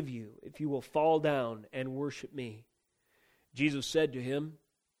will give you if you will fall down and worship me. Jesus said to him,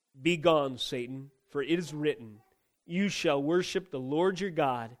 begone, Satan, for it is written, you shall worship the Lord your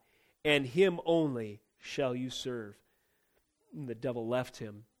God, and him only shall you serve. And the devil left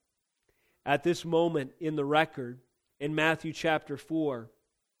him. At this moment in the record, in Matthew chapter 4,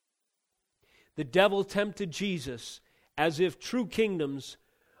 the devil tempted Jesus as if true kingdoms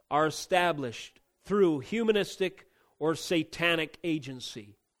are established through humanistic or satanic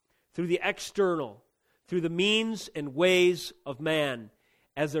agency, through the external, through the means and ways of man,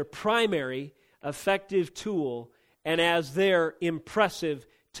 as their primary effective tool and as their impressive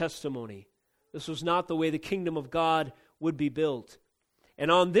testimony. This was not the way the kingdom of God would be built. And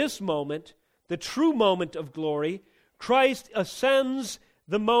on this moment, the true moment of glory, Christ ascends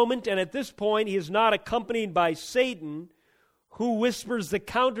the moment, and at this point he is not accompanied by Satan, who whispers the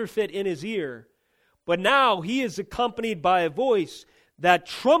counterfeit in his ear, but now he is accompanied by a voice that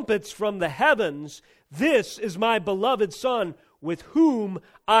trumpets from the heavens, this is my beloved Son, with whom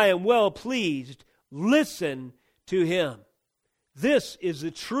I am well pleased. Listen to him. This is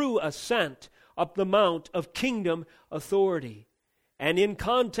the true ascent up the mount of kingdom authority. And in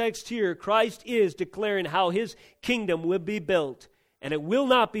context here, Christ is declaring how his kingdom will be built. And it will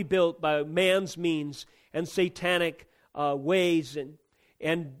not be built by man's means and satanic ways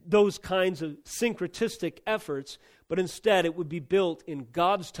and those kinds of syncretistic efforts, but instead it would be built in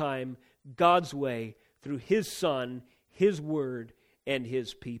God's time, God's way, through his Son, his word, and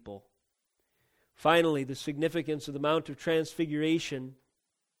his people. Finally, the significance of the Mount of Transfiguration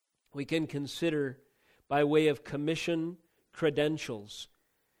we can consider by way of commission credentials.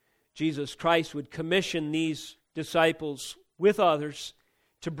 Jesus Christ would commission these disciples with others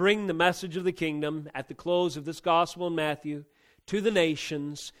to bring the message of the kingdom at the close of this gospel in Matthew to the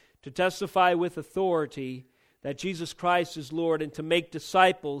nations, to testify with authority that Jesus Christ is Lord, and to make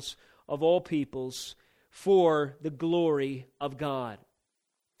disciples of all peoples for the glory of God.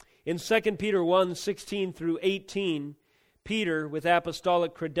 In 2 Peter 1, 16 through 18, Peter, with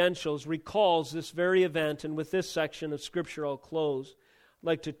apostolic credentials, recalls this very event, and with this section of Scripture I'll close. I'd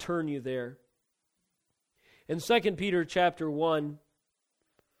like to turn you there. In 2 Peter chapter 1,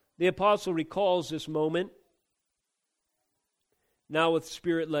 the apostle recalls this moment, now with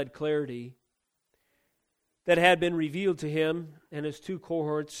Spirit-led clarity, that had been revealed to him and his two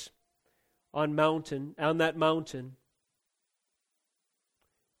cohorts on that mountain.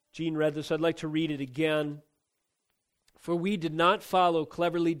 Jean read this. I'd like to read it again. For we did not follow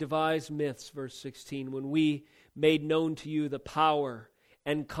cleverly devised myths, verse 16, when we made known to you the power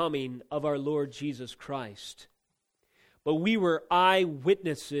and coming of our Lord Jesus Christ. But we were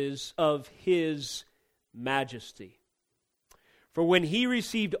eyewitnesses of his majesty. For when he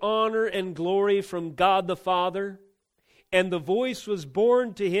received honor and glory from God the Father, and the voice was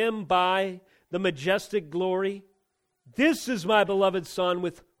borne to him by the majestic glory, this is my beloved Son,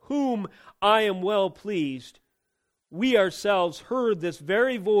 with whom I am well pleased. We ourselves heard this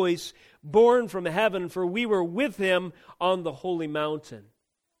very voice borne from heaven, for we were with him on the holy mountain.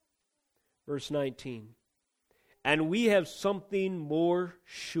 Verse 19. And we have something more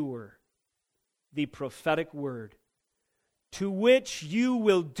sure, the prophetic word, to which you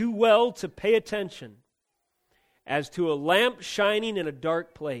will do well to pay attention, as to a lamp shining in a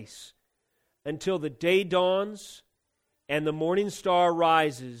dark place, until the day dawns and the morning star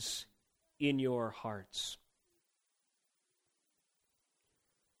rises in your hearts.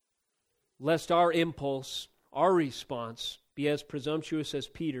 Lest our impulse, our response, be as presumptuous as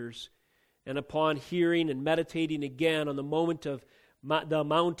Peter's, and upon hearing and meditating again on the Mount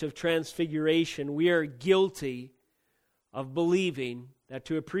of Transfiguration, we are guilty of believing that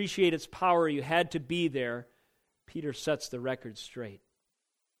to appreciate its power you had to be there. Peter sets the record straight.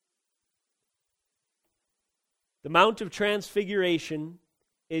 The Mount of Transfiguration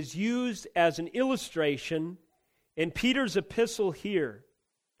is used as an illustration in Peter's epistle here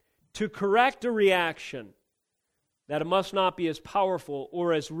to correct a reaction that it must not be as powerful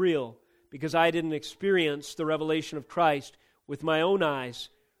or as real because I didn't experience the revelation of Christ with my own eyes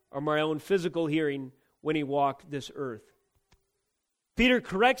or my own physical hearing when he walked this earth. Peter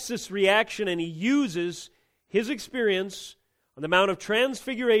corrects this reaction and he uses his experience on the Mount of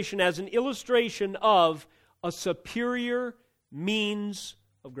Transfiguration as an illustration of a superior means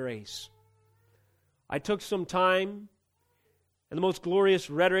of grace. I took some time and the most glorious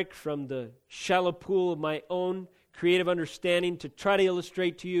rhetoric from the shallow pool of my own creative understanding to try to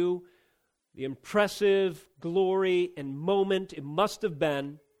illustrate to you the impressive glory and moment it must have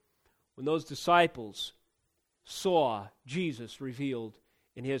been when those disciples saw Jesus revealed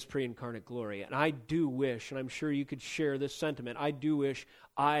in his pre-incarnate glory. And I do wish, and I'm sure you could share this sentiment, I do wish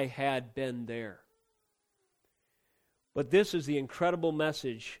I had been there. But this is the incredible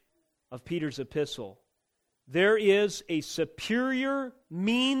message of Peter's epistle. There is a superior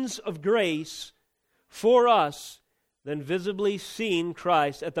means of grace for us than visibly seeing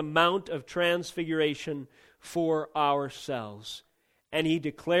Christ at the Mount of Transfiguration for ourselves. And he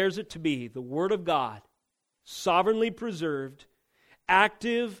declares it to be the Word of God, sovereignly preserved,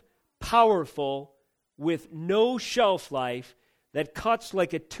 active, powerful, with no shelf life, that cuts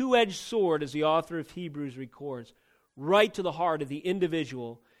like a two-edged sword, as the author of Hebrews records, right to the heart of the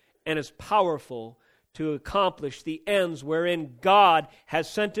individual, and is powerful to accomplish the ends wherein God has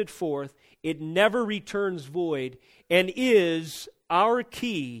sent it forth. It never returns void and is our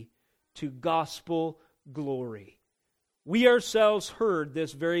key to gospel glory. We ourselves heard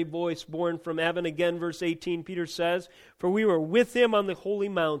this very voice born from heaven. Again, verse 18, Peter says, for we were with him on the holy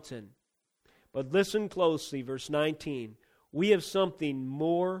mountain. But listen closely, verse 19. We have something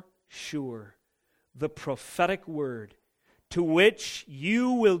more sure, the prophetic word, to which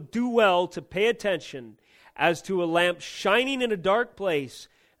you will do well to pay attention as to a lamp shining in a dark place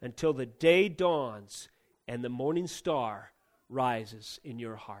until the day dawns and the morning star rises in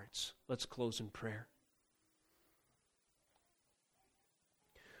your hearts. Let's close in prayer.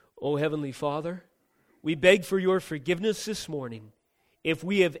 O Heavenly Father, we beg for your forgiveness this morning if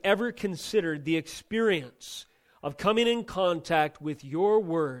we have ever considered the experience of coming in contact with your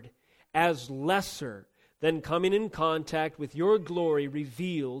word as lesser than coming in contact with your glory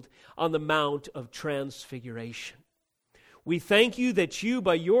revealed on the Mount of Transfiguration. We thank you that you,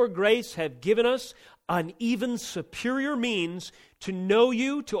 by your grace, have given us an even superior means to know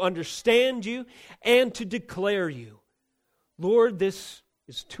you, to understand you, and to declare you. Lord, this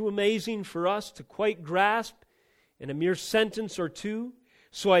is too amazing for us to quite grasp in a mere sentence or two.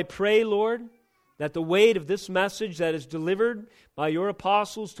 So I pray, Lord, that the weight of this message that is delivered by your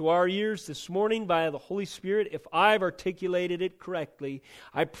apostles to our ears this morning by the Holy Spirit, if I've articulated it correctly,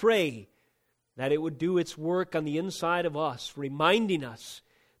 I pray that it would do its work on the inside of us, reminding us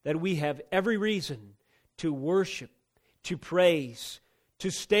that we have every reason to worship, to praise,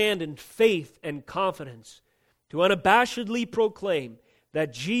 to stand in faith and confidence, to unabashedly proclaim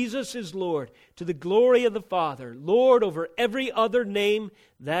that Jesus is Lord, to the glory of the Father, Lord over every other name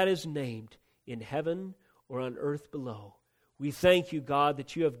that is named, in heaven or on earth below. We thank you, God,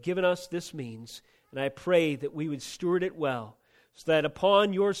 that you have given us this means, and I pray that we would steward it well, so that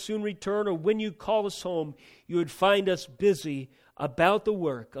upon your soon return or when you call us home, you would find us busy about the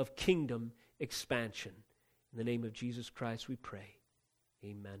work of kingdom expansion. In the name of Jesus Christ we pray.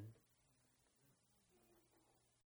 Amen.